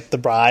onto like the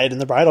bride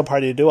and the bridal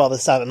party to do all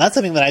this stuff. And that's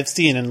something that I've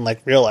seen in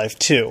like real life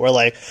too, where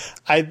like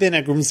I've been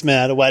a groomsman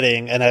at a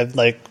wedding and I've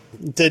like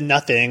did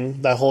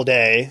nothing the whole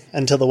day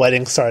until the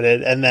wedding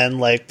started. And then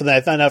like, but then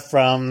I found out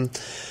from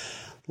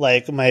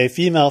like my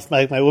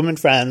women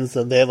friends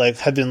that they like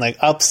had been like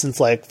up since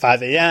like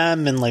 5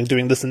 a.m. and like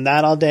doing this and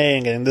that all day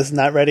and getting this and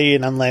that ready.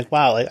 And I'm like,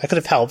 wow, like I could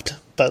have helped,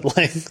 but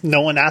like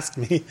no one asked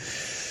me.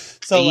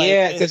 So,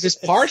 like, because it's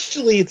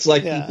partially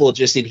people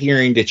just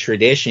adhering to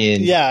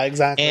tradition. Yeah,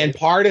 exactly. And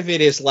part of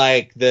it is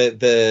like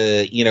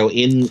the you know,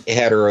 in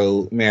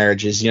hetero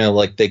marriages, you know,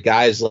 like the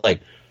guy's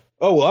like,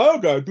 oh, well, I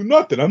don't gotta do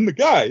nothing. I'm the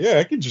guy. Yeah,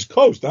 I can just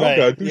coast. I don't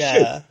gotta do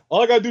shit.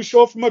 All I gotta do is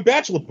show up for my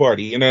bachelor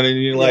party. You know what I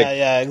mean? Like,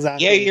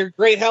 exactly. Yeah, you're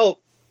great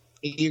help.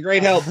 You're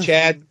great help,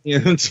 Chad. You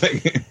know, it's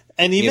like,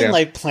 and even you know,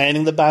 like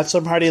planning the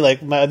bachelor party,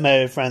 like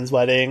my friend's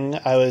wedding,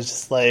 I was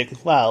just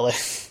like, wow, like.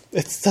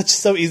 It's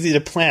so easy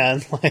to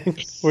plan.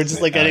 Like we're just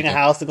like getting a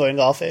house and going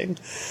golfing.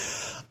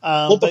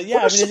 But yeah, I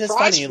mean, it's just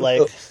funny.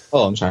 Like,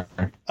 oh, I'm sorry.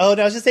 Oh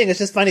no, I was just saying it's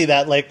just funny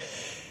that like,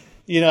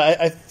 you know,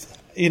 I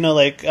you know,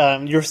 like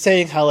you're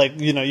saying how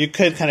like, you know, you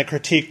could kind of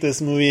critique this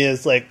movie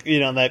as like, you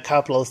know, in that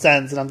capital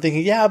sense, and I'm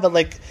thinking, yeah, but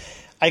like,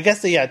 I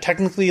guess that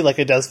technically like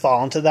it does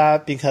fall into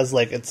that because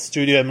like it's a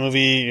studio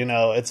movie, you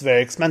know, it's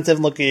very expensive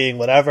looking,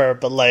 whatever,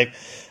 but like.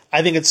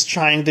 I think it's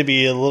trying to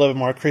be a little bit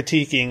more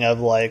critiquing of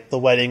like the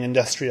wedding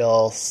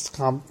industrial,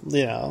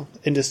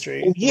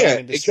 industry. Oh, yeah,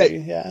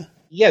 industry.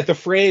 Yeah. The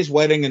phrase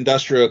 "wedding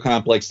industrial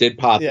complex" did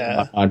pop in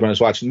my mind when I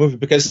was watching the movie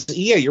because,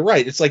 you're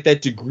right. It's like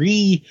that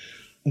degree,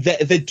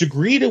 the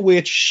degree to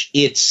which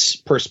its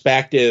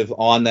perspective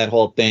on that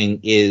whole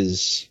thing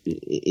is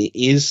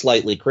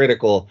slightly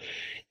critical,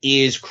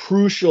 is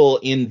crucial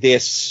in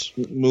this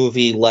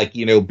movie. Like,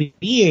 you know,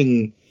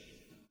 being.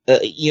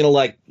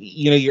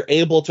 You're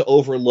able to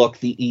overlook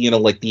the,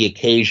 the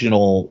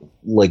occasional,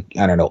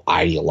 I don't know,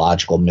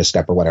 ideological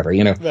misstep or whatever,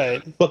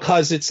 right.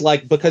 because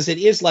it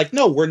is like,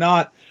 no, we're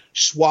not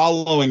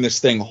swallowing this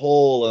thing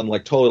whole and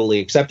like totally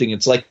accepting.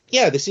 It's like,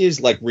 yeah, this is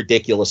like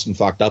ridiculous and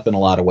fucked up in a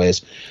lot of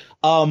ways.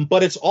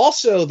 But it's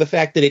also the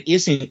fact that it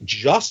isn't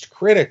just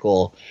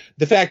critical.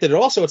 The fact that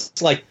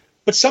it's like,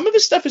 but some of the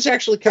stuff is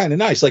actually kind of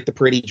nice, like the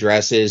pretty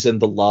dresses and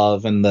the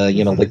love and the,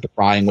 like the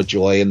crying with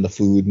joy and the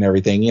food and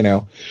everything,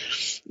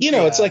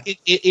 it's like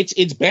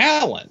it's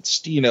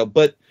balanced,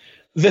 but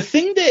the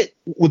thing that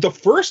the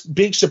first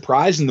big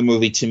surprise in the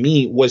movie to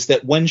me was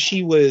that when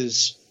she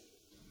was,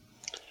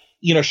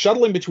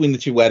 shuttling between the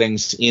two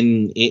weddings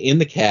in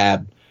the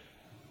cab,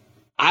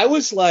 I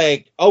was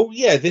like, oh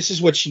yeah, this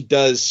is what she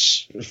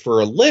does for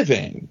a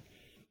living.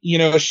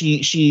 She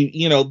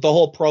the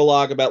whole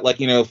prologue about like,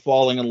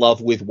 falling in love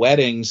with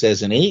weddings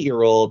as an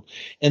 8-year-old,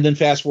 and then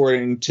fast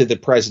forwarding to the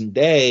present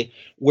day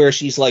where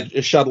she's like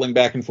shuttling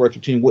back and forth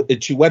between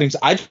two weddings.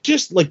 I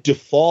just like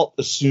default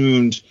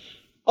assumed,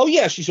 oh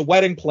yeah, she's a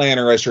wedding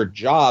planner as her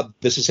job.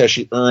 This is how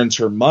she earns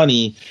her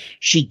money.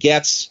 She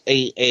gets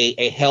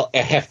a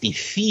hefty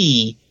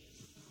fee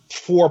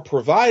for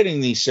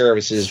providing these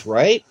services,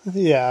 right?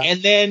 Yeah.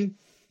 And then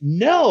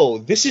no,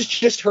 this is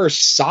just her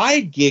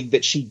side gig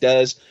that she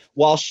does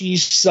while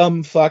she's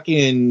some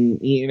fucking,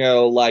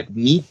 like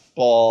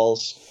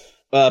meatballs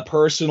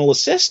personal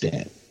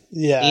assistant.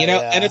 Yeah. You know,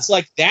 and it's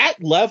like that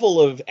level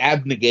of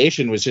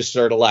abnegation was just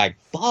sort of like,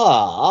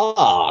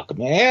 fuck,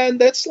 man.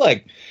 That's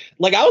like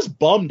I was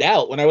bummed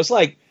out when I was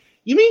like,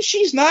 you mean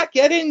she's not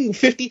getting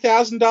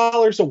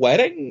 $50,000 a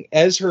wedding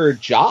as her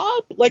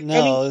job? Like, no.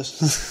 I mean,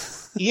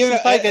 you know,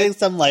 she's probably getting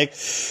some like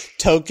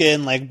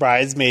token like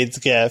bridesmaids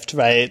gift,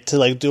 right? To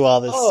like do all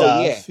this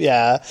stuff.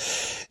 Yeah.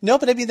 No,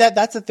 but I mean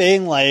that's the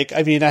thing. Like,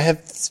 I mean, I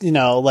have, you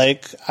know,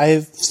 like I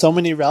have so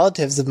many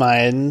relatives of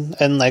mine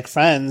and like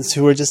friends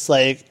who are just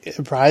like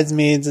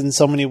bridesmaids in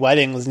so many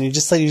weddings, and you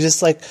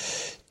just like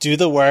do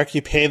the work,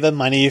 you pay the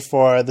money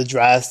for the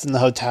dress and the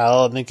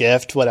hotel and the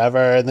gift,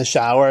 whatever, and the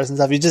showers and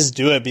stuff. You just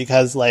do it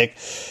because like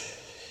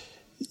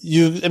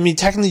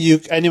technically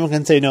anyone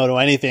can say no to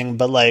anything,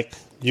 but like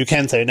you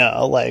can say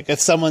no. Like if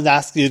someone's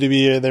asking you to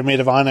be their maid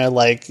of honor,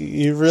 like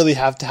you really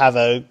have to have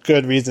a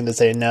good reason to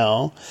say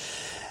no.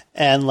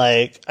 And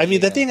like, I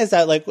mean, the thing is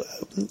that like,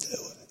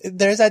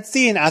 there's that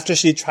scene after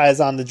she tries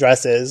on the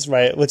dresses,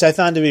 right? Which I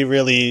found to be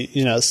really,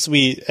 you know,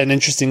 sweet and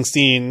interesting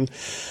scene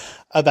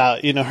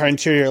about, you know, her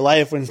interior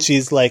life when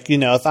she's like, you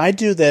know, if I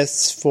do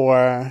this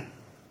for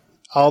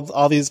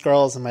all these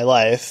girls in my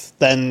life,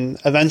 then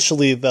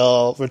eventually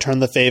they'll return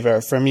the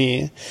favor for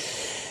me.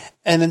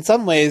 And in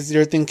some ways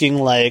you're thinking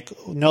like,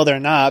 no, they're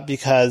not,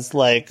 because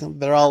like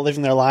they're all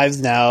living their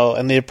lives now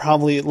and they're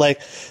probably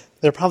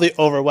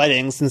over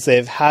weddings since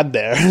they've had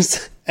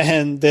theirs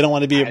and they don't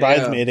want to be a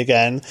bridesmaid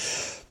again.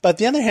 But on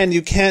the other hand,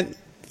 you can't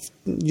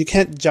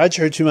judge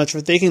her too much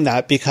for thinking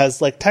that,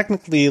 because like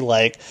technically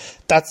like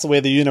that's the way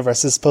the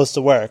universe is supposed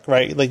to work,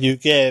 right? Like you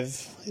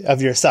give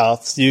of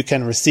yourself so you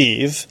can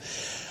receive.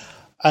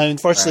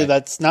 Unfortunately,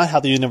 that's not how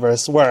the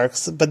universe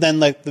works. But then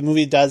like the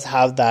movie does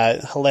have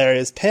that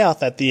hilarious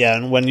payoff at the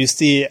end when you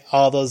see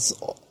all those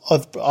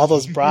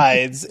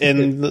brides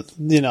in,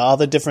 you know, all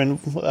the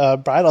different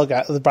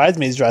the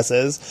bridesmaids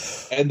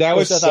dresses, and that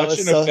was such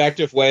an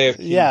effective way of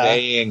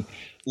conveying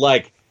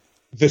like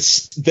the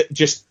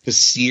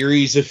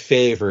series of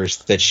favors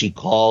that she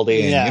called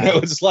in. You know,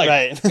 it's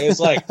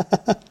like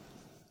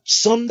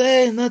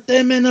someday, and that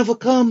day may never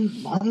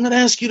come, I'm going to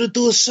ask you to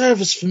do a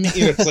service for me.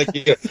 It's like,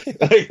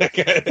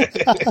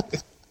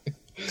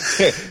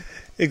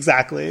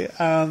 Exactly.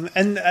 One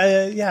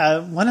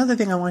other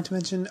thing I wanted to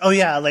mention. Oh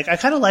yeah, like I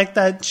kind of like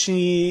that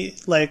she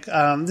like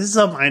this is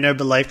so minor,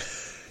 but like,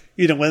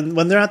 you know,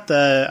 when they're at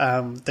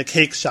the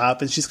cake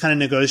shop and she's kind of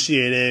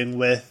negotiating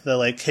with the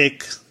like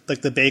cake,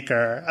 like the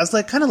baker. I was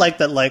like kind of like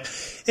that. Like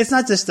it's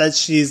not just that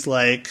she's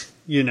like,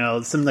 you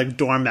know, some like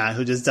doormat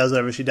who just does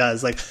whatever she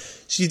does. Like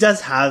she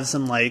does have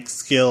some like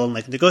skill in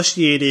like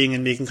negotiating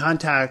and making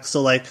contacts.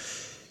 So like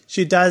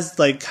she does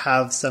like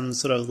have some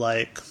sort of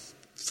like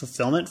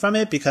fulfillment from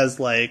it, because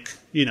like,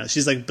 you know,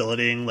 she's like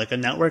building like a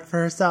network for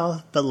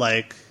herself. But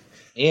like,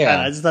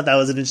 I just thought that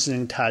was an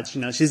interesting touch.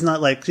 You know, she's not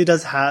like, she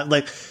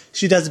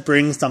does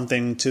bring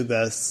something to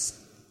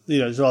this, you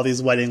know, to all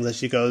these weddings that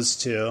she goes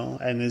to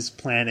and is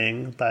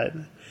planning. But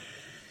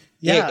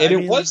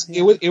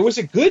it was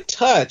a good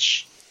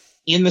touch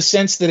in the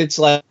sense that it's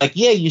like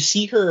you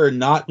see her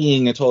not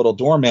being a total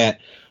doormat,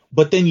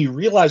 but then you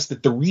realize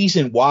that the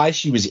reason why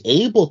she was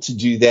able to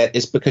do that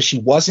is because she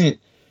wasn't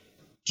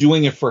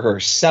doing it for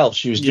herself.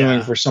 She was doing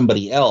it for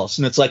somebody else.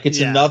 And it's like, it's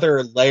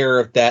another layer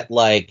of that,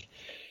 like,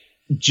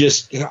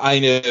 just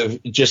kind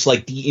of just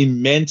like the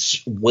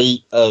immense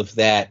weight of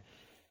that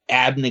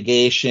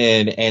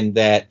abnegation and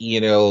that,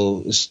 you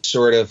know,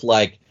 sort of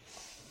like,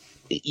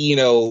 you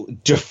know,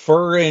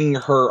 deferring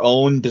her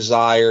own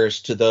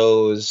desires to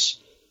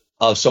those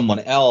of someone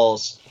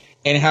else,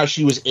 and how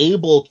she was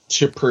able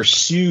to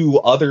pursue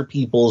other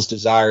people's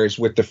desires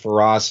with the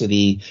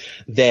ferocity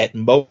that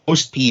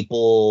most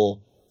people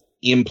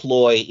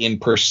employ in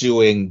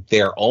pursuing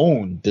their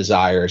own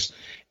desires.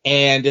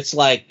 And it's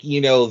like, you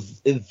know,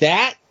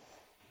 that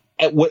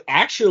what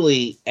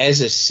actually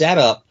as a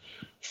setup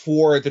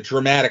for the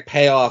dramatic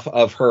payoff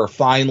of her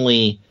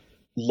finally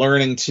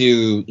learning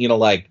to, you know,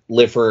 like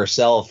live for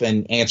herself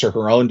and answer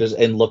her own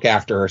and look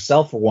after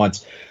herself for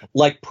once,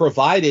 like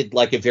provided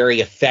like a very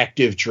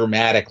effective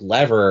dramatic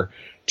lever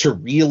to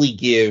really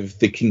give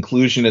the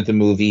conclusion of the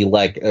movie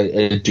like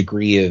a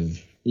degree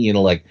of, you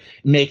know, like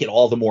make it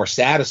all the more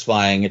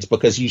satisfying. It's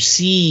because you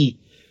see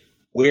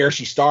where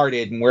she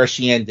started and where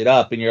she ended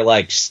up, and you're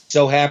like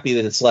so happy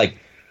that it's like,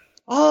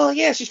 oh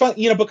yeah, she's fine,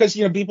 you know, because,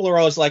 you know, people are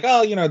always like,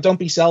 oh, you know, don't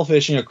be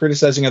selfish, you know,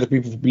 criticizing other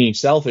people for being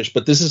selfish.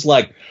 But this is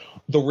like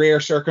the rare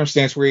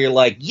circumstance where you're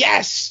like,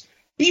 yes,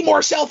 be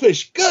more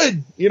selfish.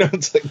 Good. You know,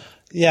 it's like,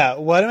 yeah.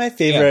 One of my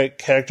favorite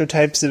character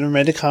types in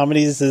romantic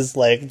comedies is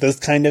like this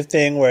kind of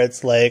thing where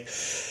it's like,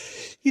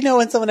 you know,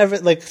 when someone ever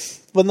like,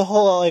 when the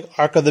whole like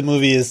arc of the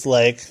movie is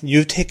like,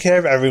 you take care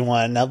of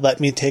everyone, now let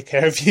me take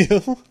care of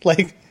you.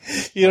 Like,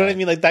 you know what I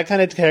mean? Like that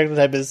kind of character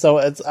type is so,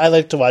 I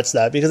like to watch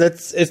that because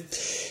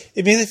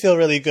it makes me feel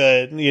really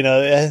good. You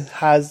know, it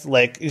has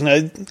like, you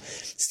know,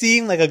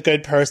 seeing like a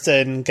good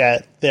person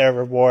get their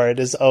reward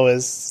is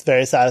always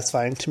very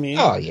satisfying to me.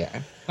 Oh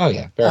yeah. Oh,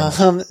 yeah. Very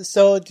much.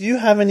 So do you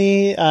have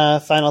any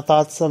final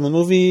thoughts on the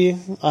movie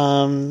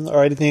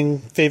or anything,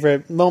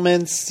 favorite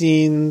moments,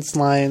 scenes,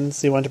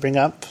 lines you want to bring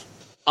up?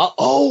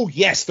 Oh,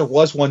 yes, there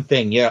was one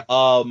thing. Yeah.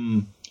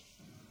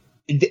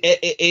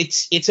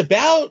 It's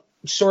about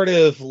sort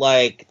of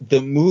like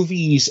the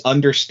movie's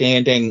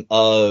understanding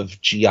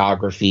of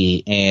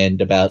geography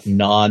and about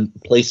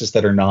places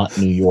that are not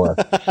New York.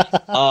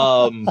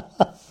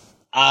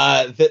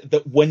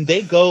 When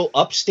they go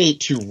upstate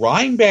to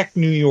Rhinebeck,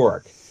 New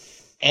York,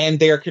 and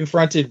they're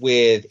confronted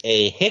with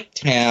a hick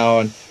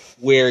town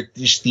where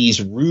just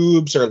these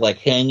rubes are like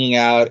hanging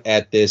out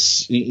at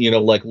this,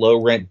 like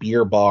low rent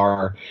beer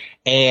bar.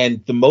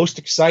 And the most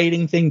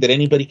exciting thing that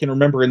anybody can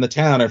remember in the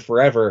town and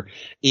forever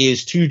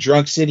is two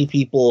drunk city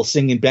people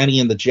singing Benny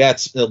and the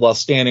Jets while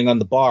standing on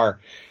the bar.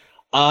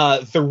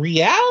 The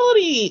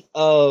reality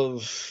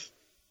of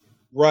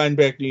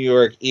Rhinebeck, New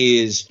York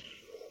is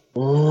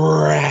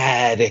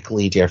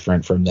radically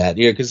different from that.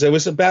 Because it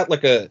was about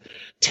like a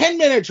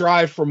 10-minute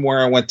drive from where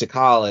I went to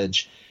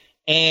college.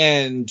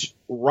 And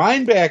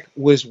Rhinebeck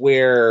was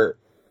where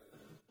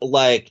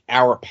like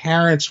our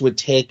parents would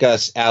take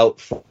us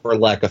out for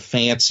like a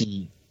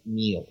fancy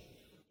meal,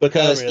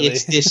 because really?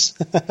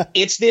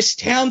 it's this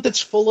town that's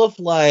full of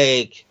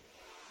like,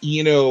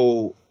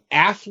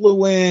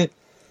 affluent,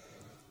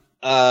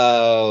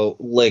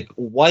 like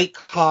white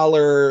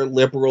collar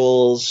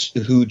liberals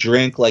who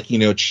drink like,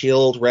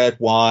 chilled red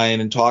wine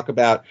and talk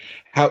about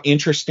how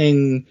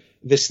interesting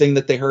this thing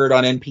that they heard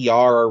on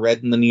NPR or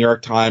read in the New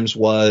York Times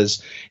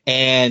was.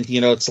 And,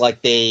 it's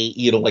like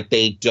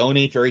they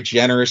donate very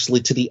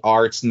generously to the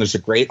arts, and there's a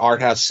great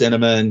art house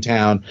cinema in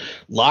town,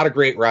 a lot of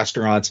great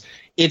restaurants.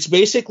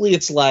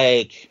 It's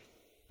like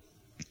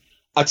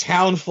a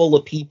town full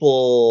of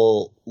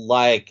people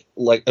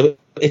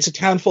it's a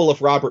town full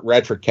of Robert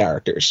Redford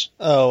characters.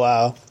 Oh,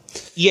 wow.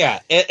 Yeah.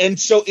 And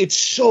so it's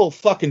so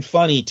fucking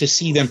funny to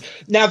see them.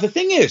 Now, the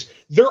thing is,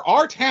 there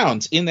are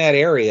towns in that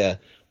area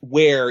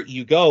where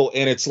you go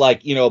and it's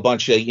like, a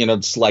bunch of,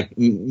 it's like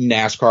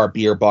NASCAR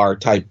beer bar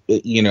type,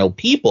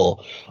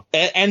 people.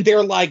 And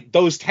they're like,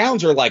 those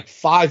towns are like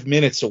 5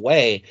 minutes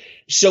away.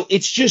 So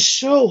it's just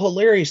so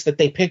hilarious that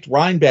they picked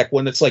Rhinebeck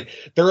when it's like,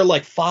 there are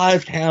like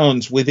 5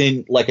 towns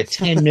within like a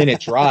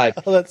 10-minute drive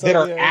that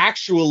are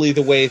actually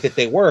the way that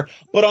they were.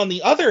 But on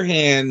the other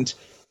hand,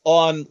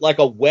 on like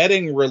a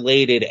wedding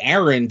related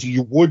errand,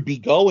 you would be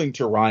going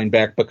to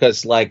Rhinebeck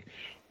because like,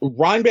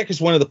 Rhinebeck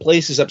is one of the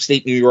places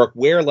upstate New York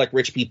where like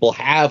rich people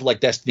have like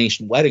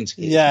destination weddings.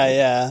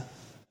 Yeah.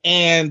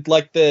 And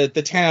like the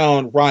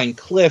town Rhine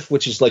Cliff,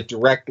 which is like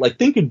direct, like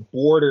think it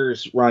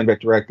borders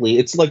Rhinebeck directly.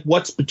 It's like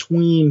what's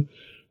between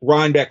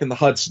Rhinebeck and the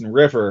Hudson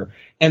River.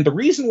 And the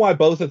reason why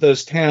both of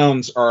those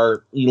towns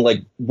are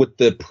like with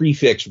the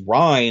prefix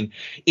Rhine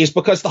is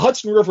because the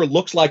Hudson River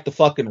looks like the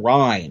fucking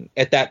Rhine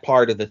at that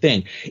part of the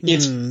thing.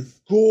 It's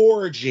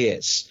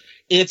gorgeous.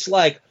 It's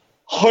like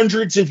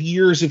hundreds of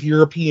years of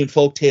European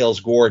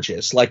folktales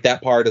gorgeous, like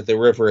that part of the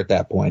river at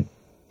that point.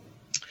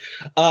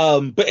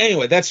 But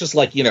anyway, that's just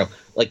like,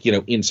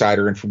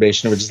 insider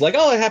information. We're just like,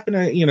 I happen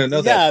to,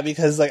 know that. Yeah,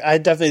 because like I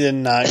definitely did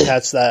not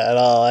catch that at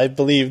all. I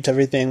believed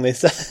everything they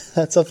said.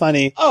 That's so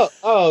funny.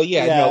 Oh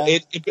yeah. No,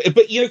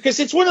 but because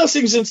it's one of those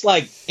things. It's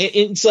like,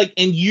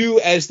 and you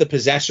as the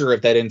possessor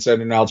of that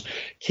insider knowledge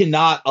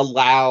cannot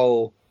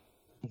allow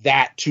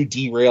that to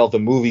derail the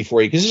movie for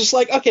you, because it's just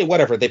like, okay,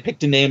 whatever, they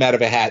picked a name out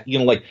of a hat,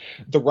 like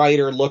the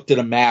writer looked at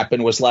a map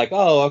and was like,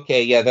 oh,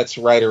 okay, yeah, that's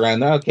right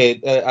around there.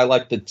 Okay, I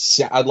like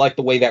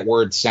the way that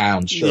word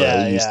sounds. Sure,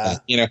 I'll use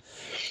that.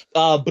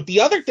 But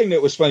the other thing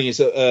that was funny is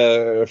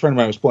a friend of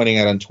mine was pointing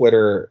out on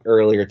Twitter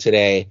earlier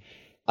today.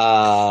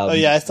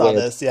 I saw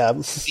this.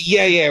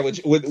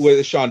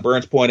 With Sean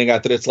Burns pointing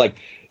out that it's like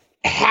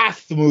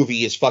half the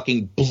movie is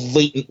fucking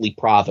blatantly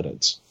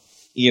Providence,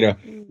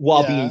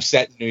 while being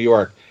set in New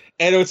York.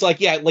 And it's like,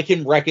 like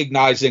him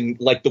recognizing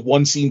like the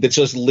one scene that's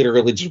just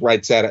literally just right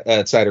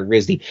outside of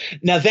RISD.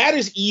 Now that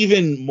is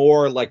even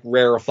more like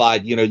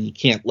rarefied, you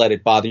can't let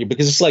it bother you,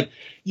 because it's like,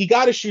 you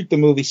got to shoot the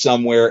movie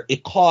somewhere.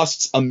 It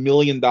costs $1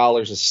 million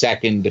a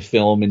second to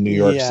film in New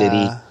York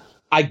City.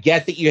 I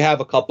get that you have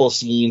a couple of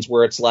scenes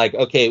where it's like,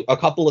 okay, a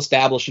couple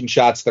establishing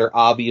shots that are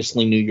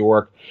obviously New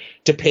York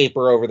to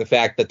paper over the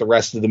fact that the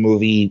rest of the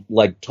movie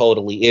like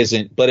totally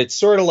isn't. But it's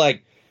sort of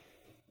like,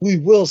 we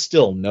will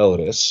still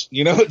notice,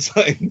 it's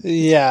like,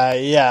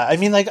 yeah. I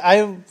mean,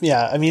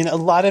 a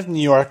lot of New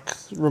York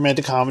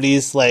romantic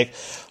comedies like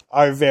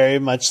are very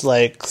much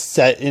like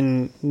set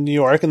in New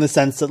York in the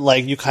sense that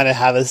like you kind of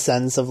have a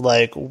sense of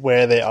like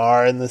where they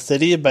are in the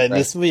city. But in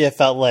this movie, it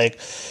felt like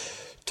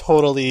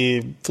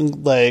totally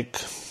like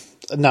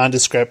a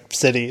nondescript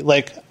city.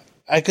 Like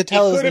I could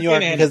tell it was New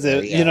York because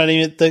you know what I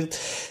mean? They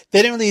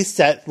didn't really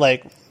set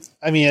like,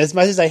 I mean, as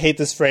much as I hate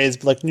this phrase,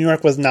 but like New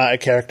York was not a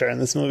character in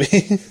this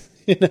movie.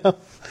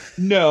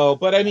 No,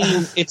 but I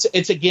mean,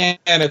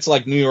 it's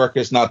like New York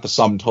is not the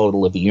sum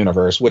total of the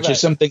universe, which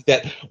is something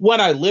that when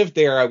I lived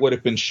there, I would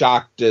have been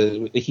shocked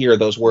to hear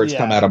those words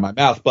come out of my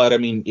mouth. But I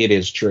mean, it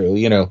is true,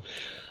 and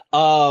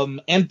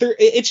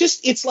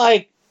it's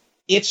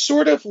it's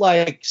sort of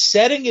like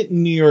setting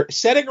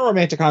a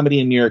romantic comedy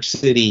in New York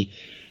City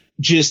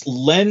just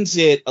lends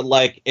it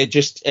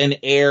just an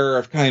air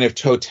of kind of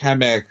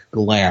totemic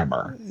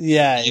glamour.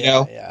 Yeah, you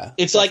know,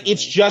 it's definitely. Like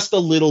it's just a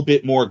little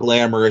bit more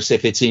glamorous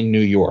if it's in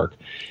New York,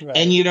 right.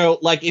 And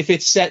like if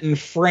it's set in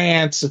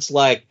France, it's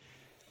like,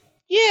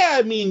 yeah,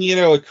 I mean,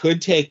 it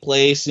could take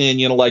place in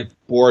like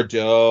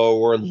Bordeaux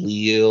or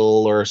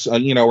Lille or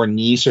or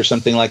Nice or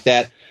something like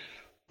that.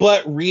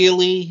 But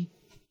really,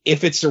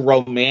 if it's a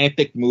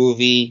romantic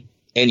movie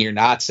and you're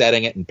not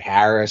setting it in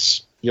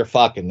Paris, you're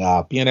fucking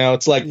up.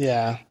 It's like,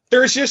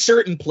 there's just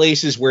certain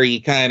places where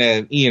you kind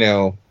of,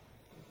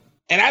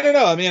 and I don't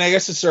know. I mean, I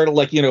guess it's sort of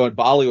like, in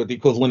Bollywood, the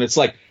equivalent. It's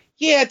like,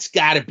 yeah, it's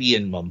got to be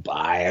in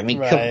Mumbai. I mean,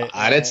 come on.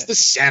 Right. It's the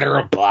center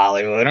of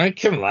Bollywood. I mean,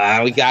 come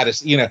on. We got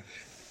to,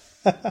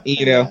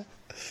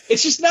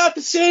 it's just not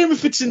the same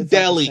if it's in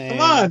Delhi.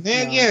 Come on,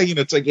 man. No. Yeah,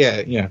 it's like,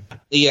 yeah.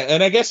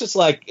 And I guess it's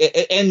like,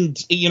 and,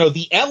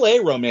 the LA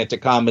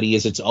romantic comedy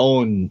is its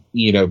own,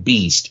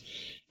 beast.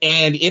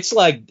 And it's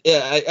like,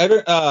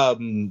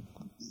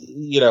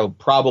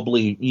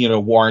 probably,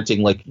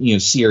 warranting like,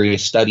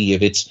 serious study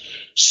of its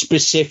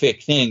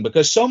specific thing,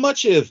 because so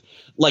much of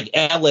like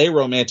LA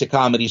romantic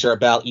comedies are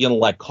about,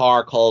 like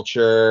car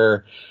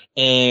culture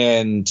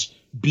and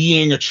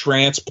being a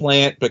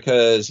transplant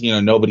because,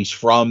 nobody's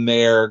from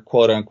there,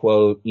 quote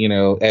unquote,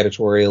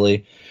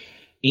 editorially,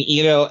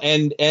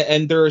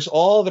 and there's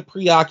all the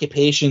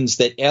preoccupations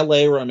that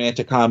LA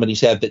romantic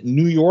comedies have that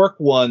New York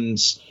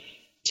ones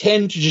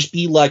tend to just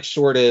be like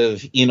sort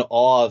of in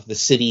awe of the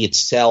city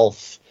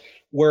itself.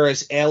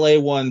 Whereas LA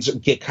ones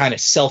get kind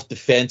of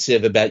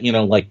self-defensive about,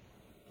 like,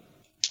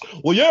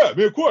 well, yeah, I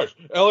mean, of course,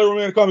 LA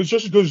romantic comedy is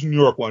just as good as the New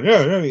York one.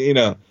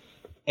 Yeah,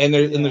 and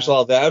there's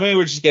all that. I mean,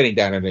 we're just getting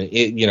down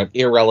into,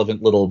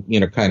 irrelevant little,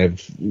 kind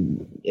of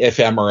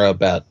ephemera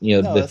about,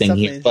 the thing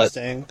here. But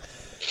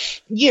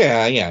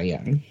yeah.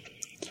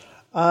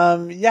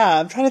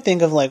 I'm trying to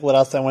think of like what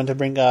else I wanted to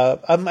bring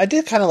up. I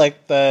did kind of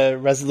like the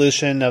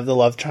resolution of the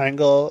love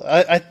triangle.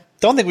 I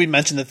don't think we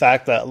mentioned the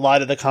fact that a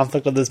lot of the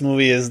conflict of this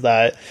movie is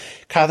that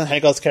Katherine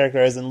Heigl's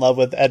character is in love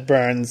with Ed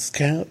Burns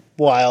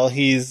while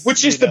he's...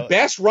 Which is the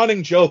best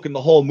running joke in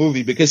the whole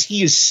movie, because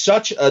he is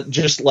such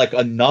just like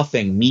a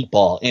nothing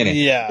meatball in it.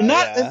 Yeah.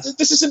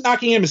 This isn't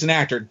knocking him as an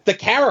actor. The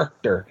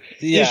character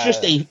is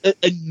just a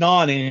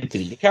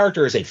non-entity. The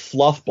character is a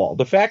fluffball.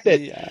 The fact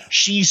that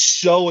she's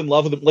so in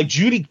love with him... Like,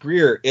 Judy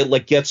Greer, it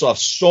like gets off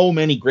so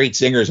many great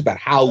singers about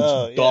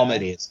how dumb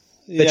it is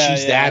that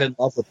she's that in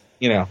love with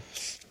him,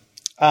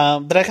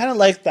 But I kind of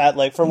like that.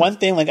 Like, for one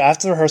thing, like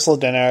after rehearsal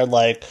dinner,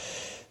 like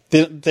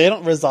they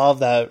don't resolve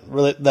the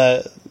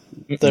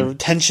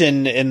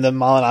tension in the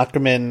Malin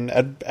Ackerman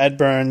Ed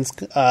Burns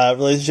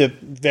relationship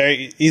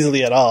very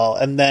easily at all.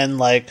 And then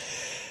like,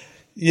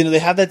 they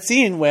have that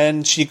scene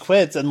when she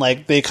quits and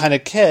like they kind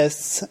of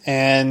kiss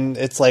and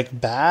it's like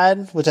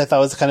bad, which I thought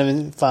was kind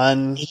of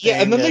fun.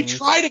 Yeah, and then they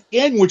tried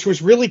again, which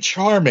was really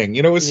charming.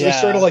 It was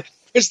sort of like,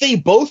 because they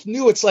both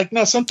knew it's like,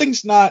 no,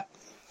 something's not.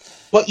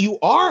 But you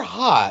are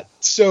hot,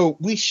 so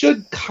we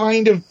should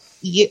kind of...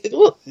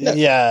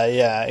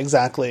 Yeah,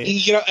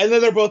 exactly. And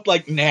then they're both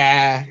like,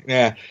 nah.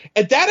 And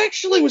that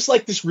actually was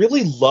like this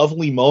really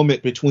lovely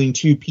moment between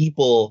two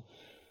people.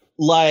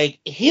 Like,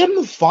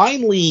 him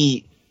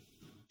finally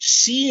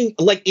seeing...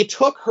 Like, it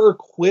took her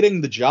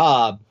quitting the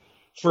job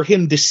for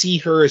him to see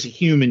her as a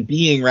human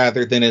being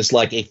rather than as,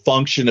 like, a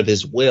function of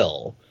his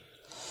will.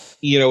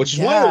 Which is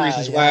one of the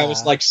reasons why I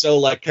was like so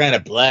like kind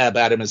of blah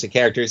about him as a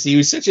character. He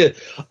was such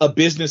a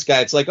business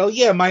guy. It's like, oh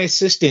yeah, my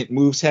assistant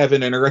moves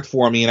heaven and earth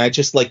for me, and I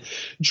just like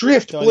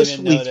drift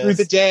blissfully through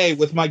the day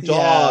with my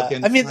dog.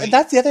 And I mean,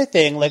 that's the other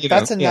thing. Like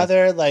that's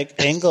another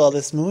like angle of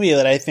this movie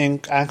that I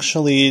think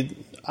actually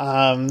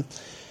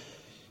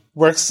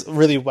works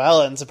really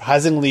well and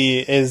surprisingly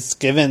is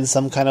given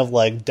some kind of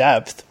like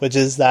depth, which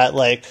is that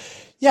like.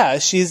 Yeah,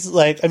 she's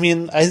like, I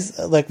mean,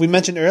 like we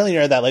mentioned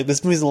earlier that like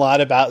this movie's a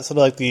lot about sort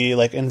of like the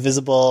like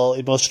invisible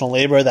emotional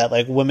labor that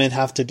like women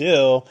have to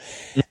do.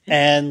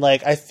 And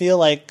like, I feel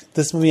like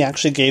this movie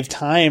actually gave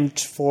time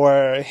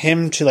for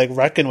him to like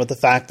reckon with the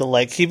fact that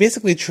like he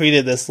basically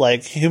treated this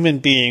like human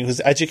being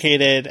who's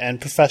educated and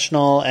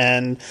professional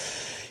and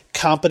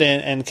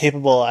competent and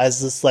capable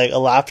as this like a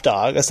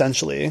lapdog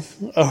essentially,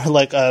 or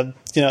like a,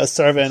 a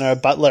servant or a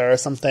butler or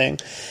something.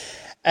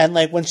 And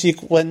like when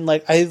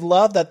I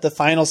love that the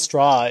final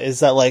straw is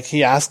that like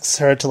he asks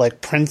her to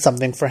like print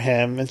something for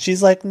him and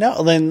she's like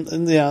no,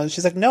 then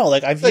she's like no,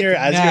 like I'm here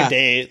as your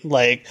date,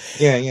 like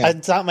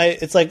it's not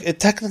it's like it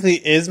technically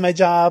is my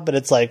job but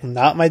it's like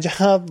not my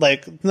job,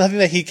 like nothing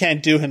that he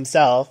can't do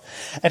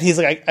himself. And he's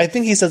like I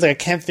think he says like I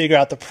can't figure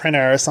out the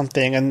printer or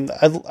something, and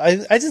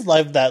I just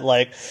love that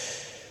like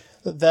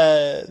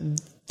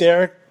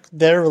their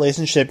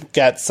relationship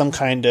gets some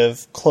kind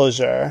of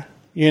closure.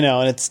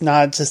 And it's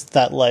not just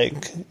that,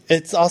 like,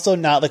 it's also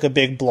not like a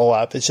big blow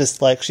up. It's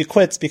just like she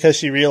quits because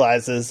she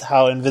realizes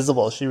how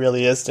invisible she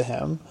really is to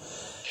him.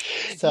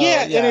 So,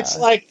 yeah, and it's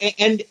like,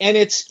 and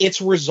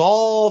it's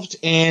resolved,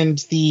 and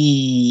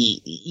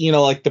the, you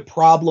know, like the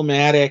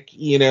problematic,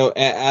 you know,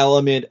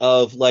 element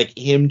of like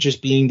him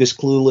just being this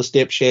clueless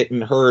dipshit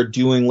and her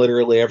doing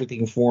literally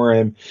everything for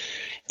him.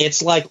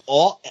 It's like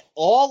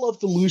all of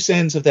the loose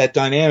ends of that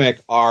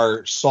dynamic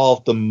are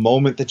solved the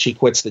moment that she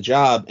quits the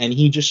job, and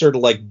he just sort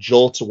of like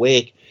jolts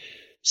awake,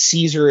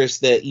 sees her as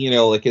the, you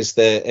know, like as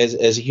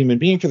a human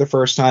being for the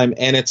first time,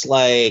 and it's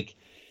like,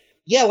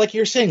 yeah, like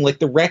you're saying, like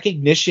the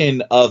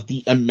recognition of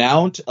the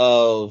amount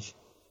of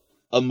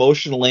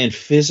emotional and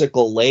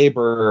physical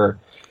labor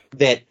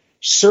that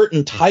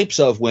certain types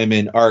of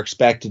women are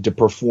expected to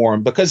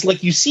perform, because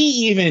like you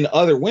see even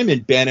other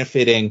women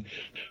benefiting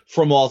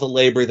from all the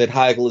labor that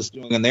Heigl is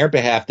doing on their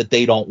behalf that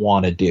they don't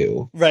want to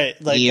do.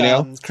 Right. Like, you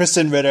know?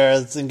 Kristen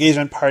Ritter's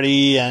engagement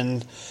party,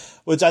 and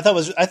which I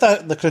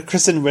thought the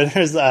Kristen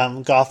Ritter's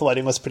goth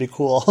wedding was pretty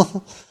cool.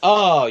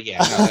 Oh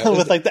yeah. No,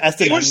 with like the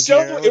S&M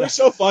it was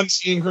so fun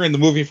seeing her in the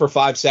movie for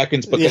 5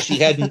 seconds because she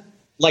hadn't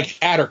like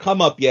had her come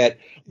up yet.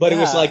 But it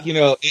was like, you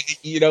know,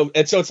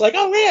 and so it's like,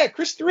 oh yeah,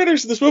 Kristen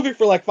Ritter's in this movie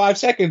for like 5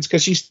 seconds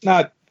because she's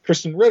not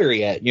Kristen Ritter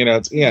yet, you know.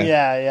 It's,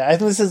 yeah. I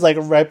think this is like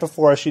right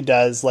before she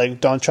does like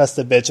 "Don't Trust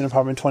the Bitch" in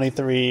Apartment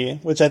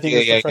 23, which I think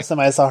is the first time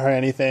I saw her in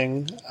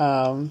anything.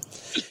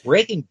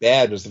 Breaking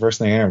Bad was the first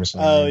thing I ever saw.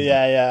 Oh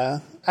yeah.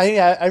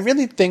 I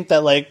really think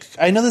that, like,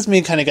 I know this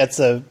movie kind of gets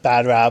a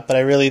bad rap, but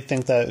I really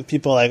think that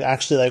people like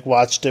actually like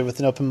watched it with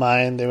an open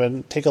mind. They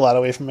would take a lot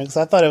away from it because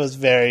I thought it was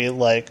very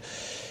like,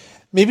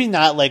 maybe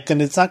not like,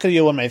 and it's not going to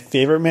be one of my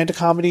favorite romantic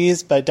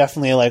comedies, but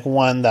definitely like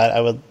one that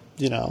I would,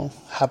 you know,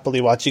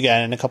 happily watch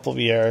again in a couple of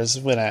years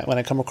when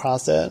I come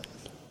across it.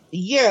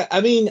 Yeah,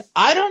 I mean,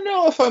 I don't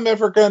know if I'm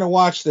ever going to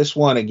watch this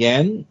one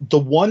again. The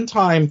one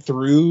time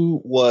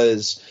through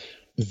was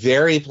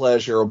very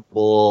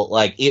pleasurable.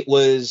 Like it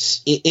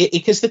was,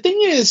 because the thing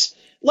is,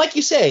 like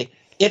you say,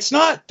 it's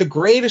not the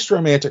greatest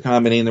romantic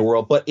comedy in the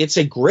world, but it's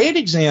a great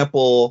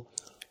example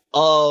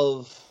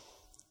of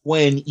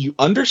when you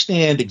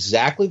understand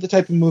exactly the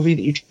type of movie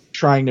that you're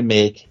trying to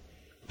make,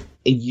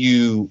 and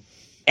you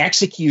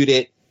execute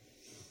it,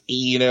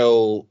 you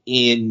know,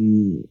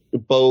 in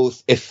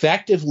both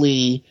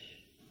effectively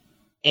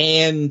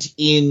and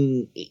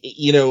in,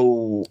 you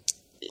know,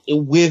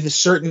 with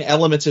certain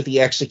elements of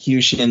the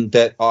execution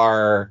that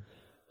are,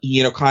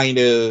 you know, kind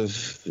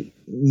of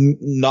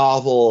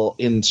novel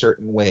in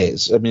certain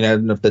ways. I mean, I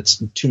don't know if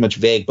that's too much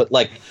vague, but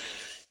like,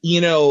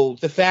 you know,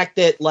 the fact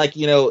that like,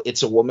 you know,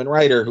 it's a woman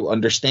writer who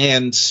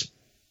understands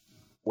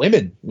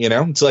women, you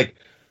know, it's like,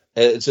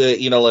 it's a,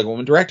 you know, like a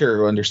woman director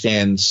who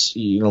understands,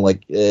 you know,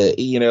 like,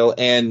 you know,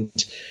 and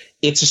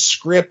it's a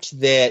script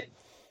that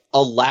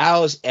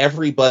allows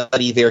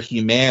everybody their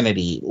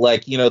humanity.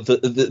 Like, you know,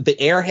 the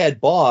airhead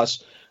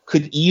boss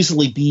could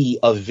easily be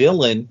a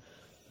villain,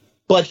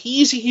 but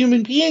he's a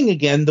human being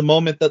again the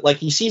moment that like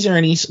he sees her,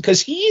 and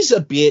he's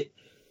a bit,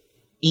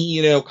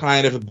 you know,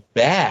 kind of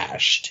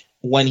abashed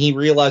when he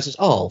realizes,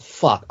 oh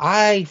fuck,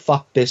 I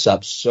fucked this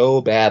up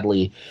so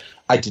badly.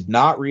 I did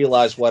not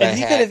realize what I had.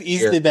 He could have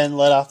easily been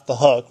let off the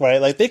hook, right?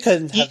 Like they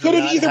couldn't. He could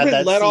have either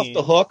been let off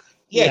the hook.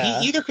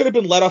 Yeah, he either could have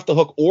been let off the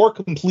hook or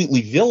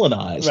completely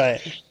villainized.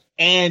 Right.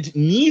 And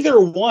neither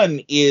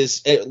one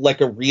is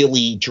like a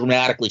really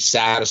dramatically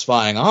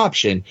satisfying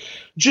option.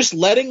 Just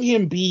letting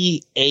him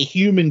be a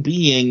human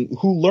being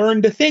who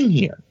learned a thing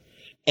here,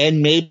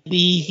 and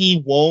maybe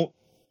he won't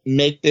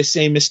make the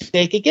same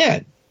mistake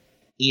again.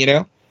 You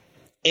know,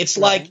 it's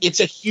like it's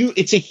a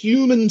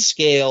human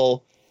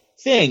scale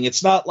thing.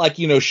 It's not like,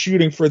 you know,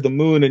 shooting for the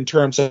moon in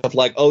terms of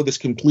like, oh, this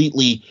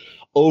completely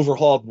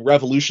overhauled and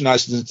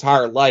revolutionized his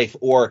entire life,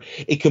 or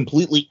it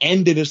completely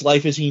ended his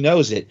life as he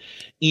knows it,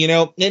 you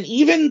know. And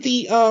even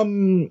the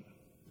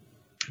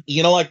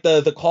you know, like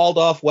the called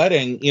off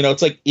wedding, you know,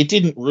 it's like it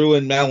didn't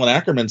ruin Malin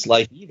Ackerman's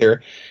life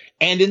either.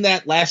 And in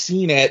that last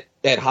scene at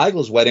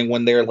Heigl's wedding,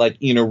 when they're like,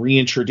 you know,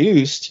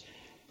 reintroduced,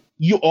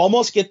 you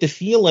almost get the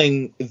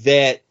feeling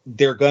that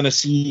they're going to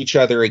see each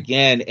other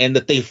again, and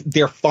that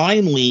they're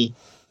finally,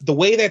 the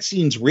way that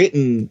scene's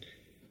written,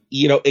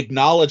 you know,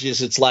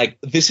 acknowledges it's like,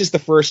 this is the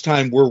first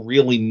time we're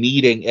really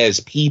meeting as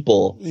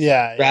people,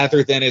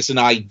 rather than as an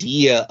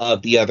idea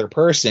of the other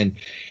person.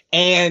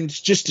 And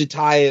just to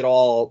tie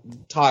all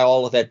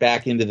of that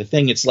back into the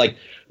thing, it's like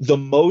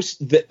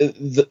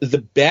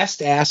the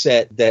best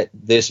asset that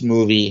this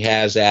movie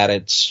has at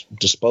its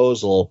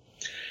disposal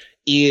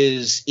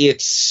is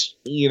its,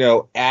 you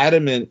know,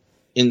 adamant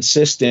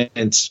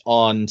insistence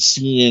on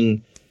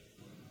seeing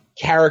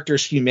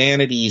characters'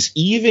 humanities,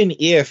 even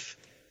if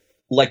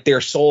like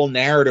their sole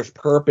narrative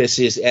purpose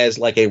is as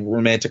like a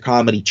romantic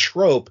comedy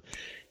trope.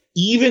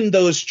 Even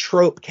those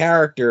trope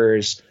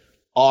characters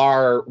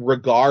are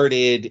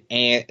regarded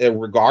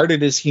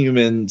as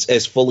humans,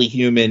 as fully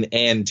human,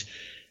 and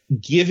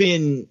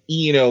given,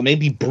 you know,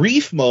 maybe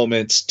brief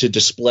moments to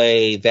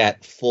display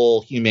that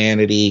full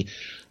humanity,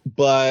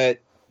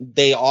 but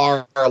they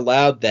are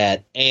allowed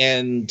that.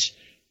 And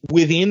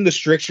within the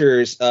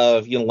strictures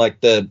of, you know,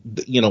 like the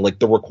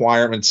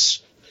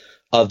requirements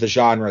of the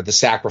genre, the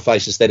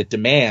sacrifices that it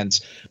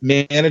demands,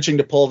 managing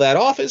to pull that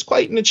off is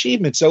quite an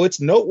achievement. So it's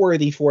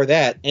noteworthy for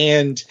that.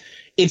 And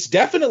it's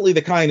definitely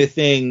the kind of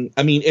thing,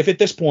 I mean, if at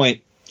this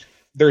point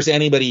there's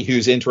anybody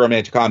who's into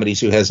romantic comedies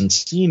who hasn't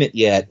seen it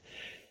yet,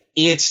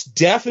 it's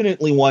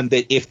definitely one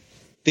that if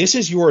this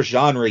is your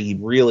genre, you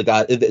really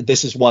got,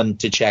 this is one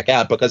to check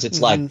out, because it's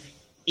like,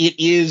 it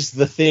is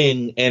the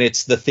thing, and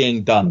it's the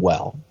thing done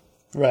well.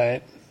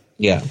 Right.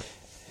 Yeah.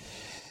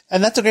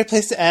 And that's a great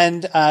place to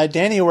end.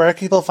 Danny, where can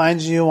people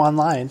find you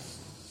online?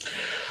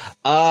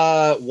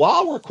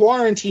 While we're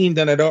quarantined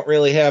and I don't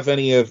really have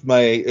any of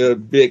my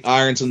big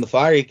irons in the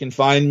fire, you can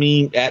find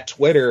me at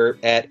Twitter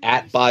at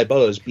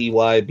 @ByBows,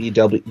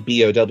 BYBOWES.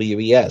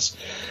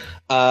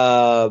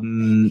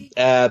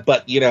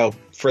 But, you know,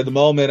 for the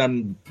moment,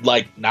 I'm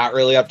like not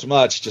really up to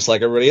much, just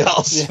like everybody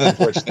else,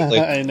 unfortunately.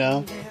 I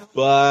know.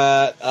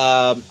 But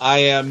I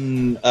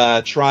am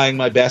trying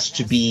my best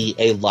to be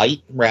a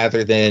light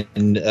rather than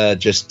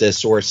just a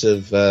source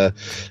of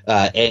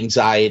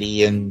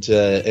anxiety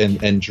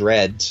and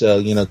dread. So,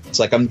 you know, it's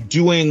like I'm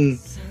doing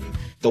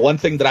the one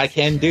thing that I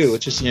can do,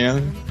 which is, you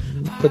know,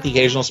 put the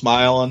occasional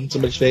smile on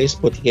somebody's face,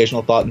 put the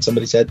occasional thought in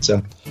somebody's head.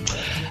 So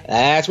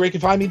that's where you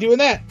can find me doing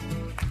that.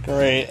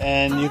 Great.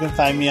 And you can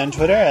find me on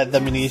Twitter at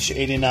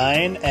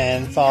TheManish89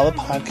 and follow the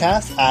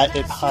podcast at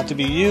It Had to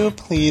Be You.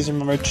 Please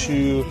remember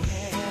to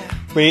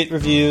rate,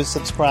 review,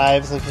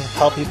 subscribe so we can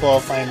help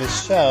people find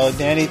this show.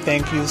 Danny,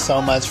 thank you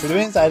so much for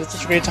doing this. I had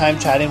such a great time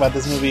chatting about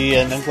this movie,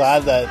 and I'm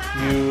glad that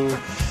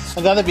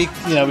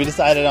we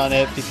decided on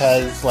it,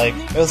 because like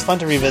it was fun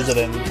to revisit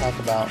it and talk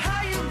about.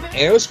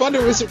 It was fun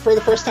to visit for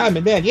the first time,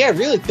 and man, yeah,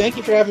 really, thank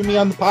you for having me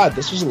on the pod.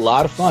 This was a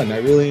lot of fun. I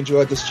really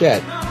enjoyed this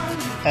chat.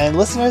 And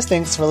listeners,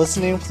 thanks for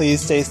listening. Please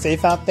stay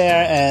safe out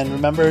there, and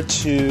remember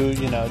to,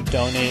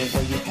 donate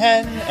what you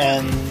can,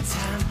 and,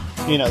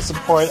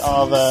 support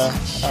all the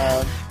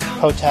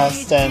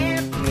protests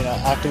and,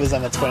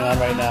 activism that's going on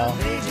right now.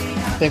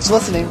 Thanks for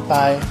listening.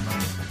 Bye.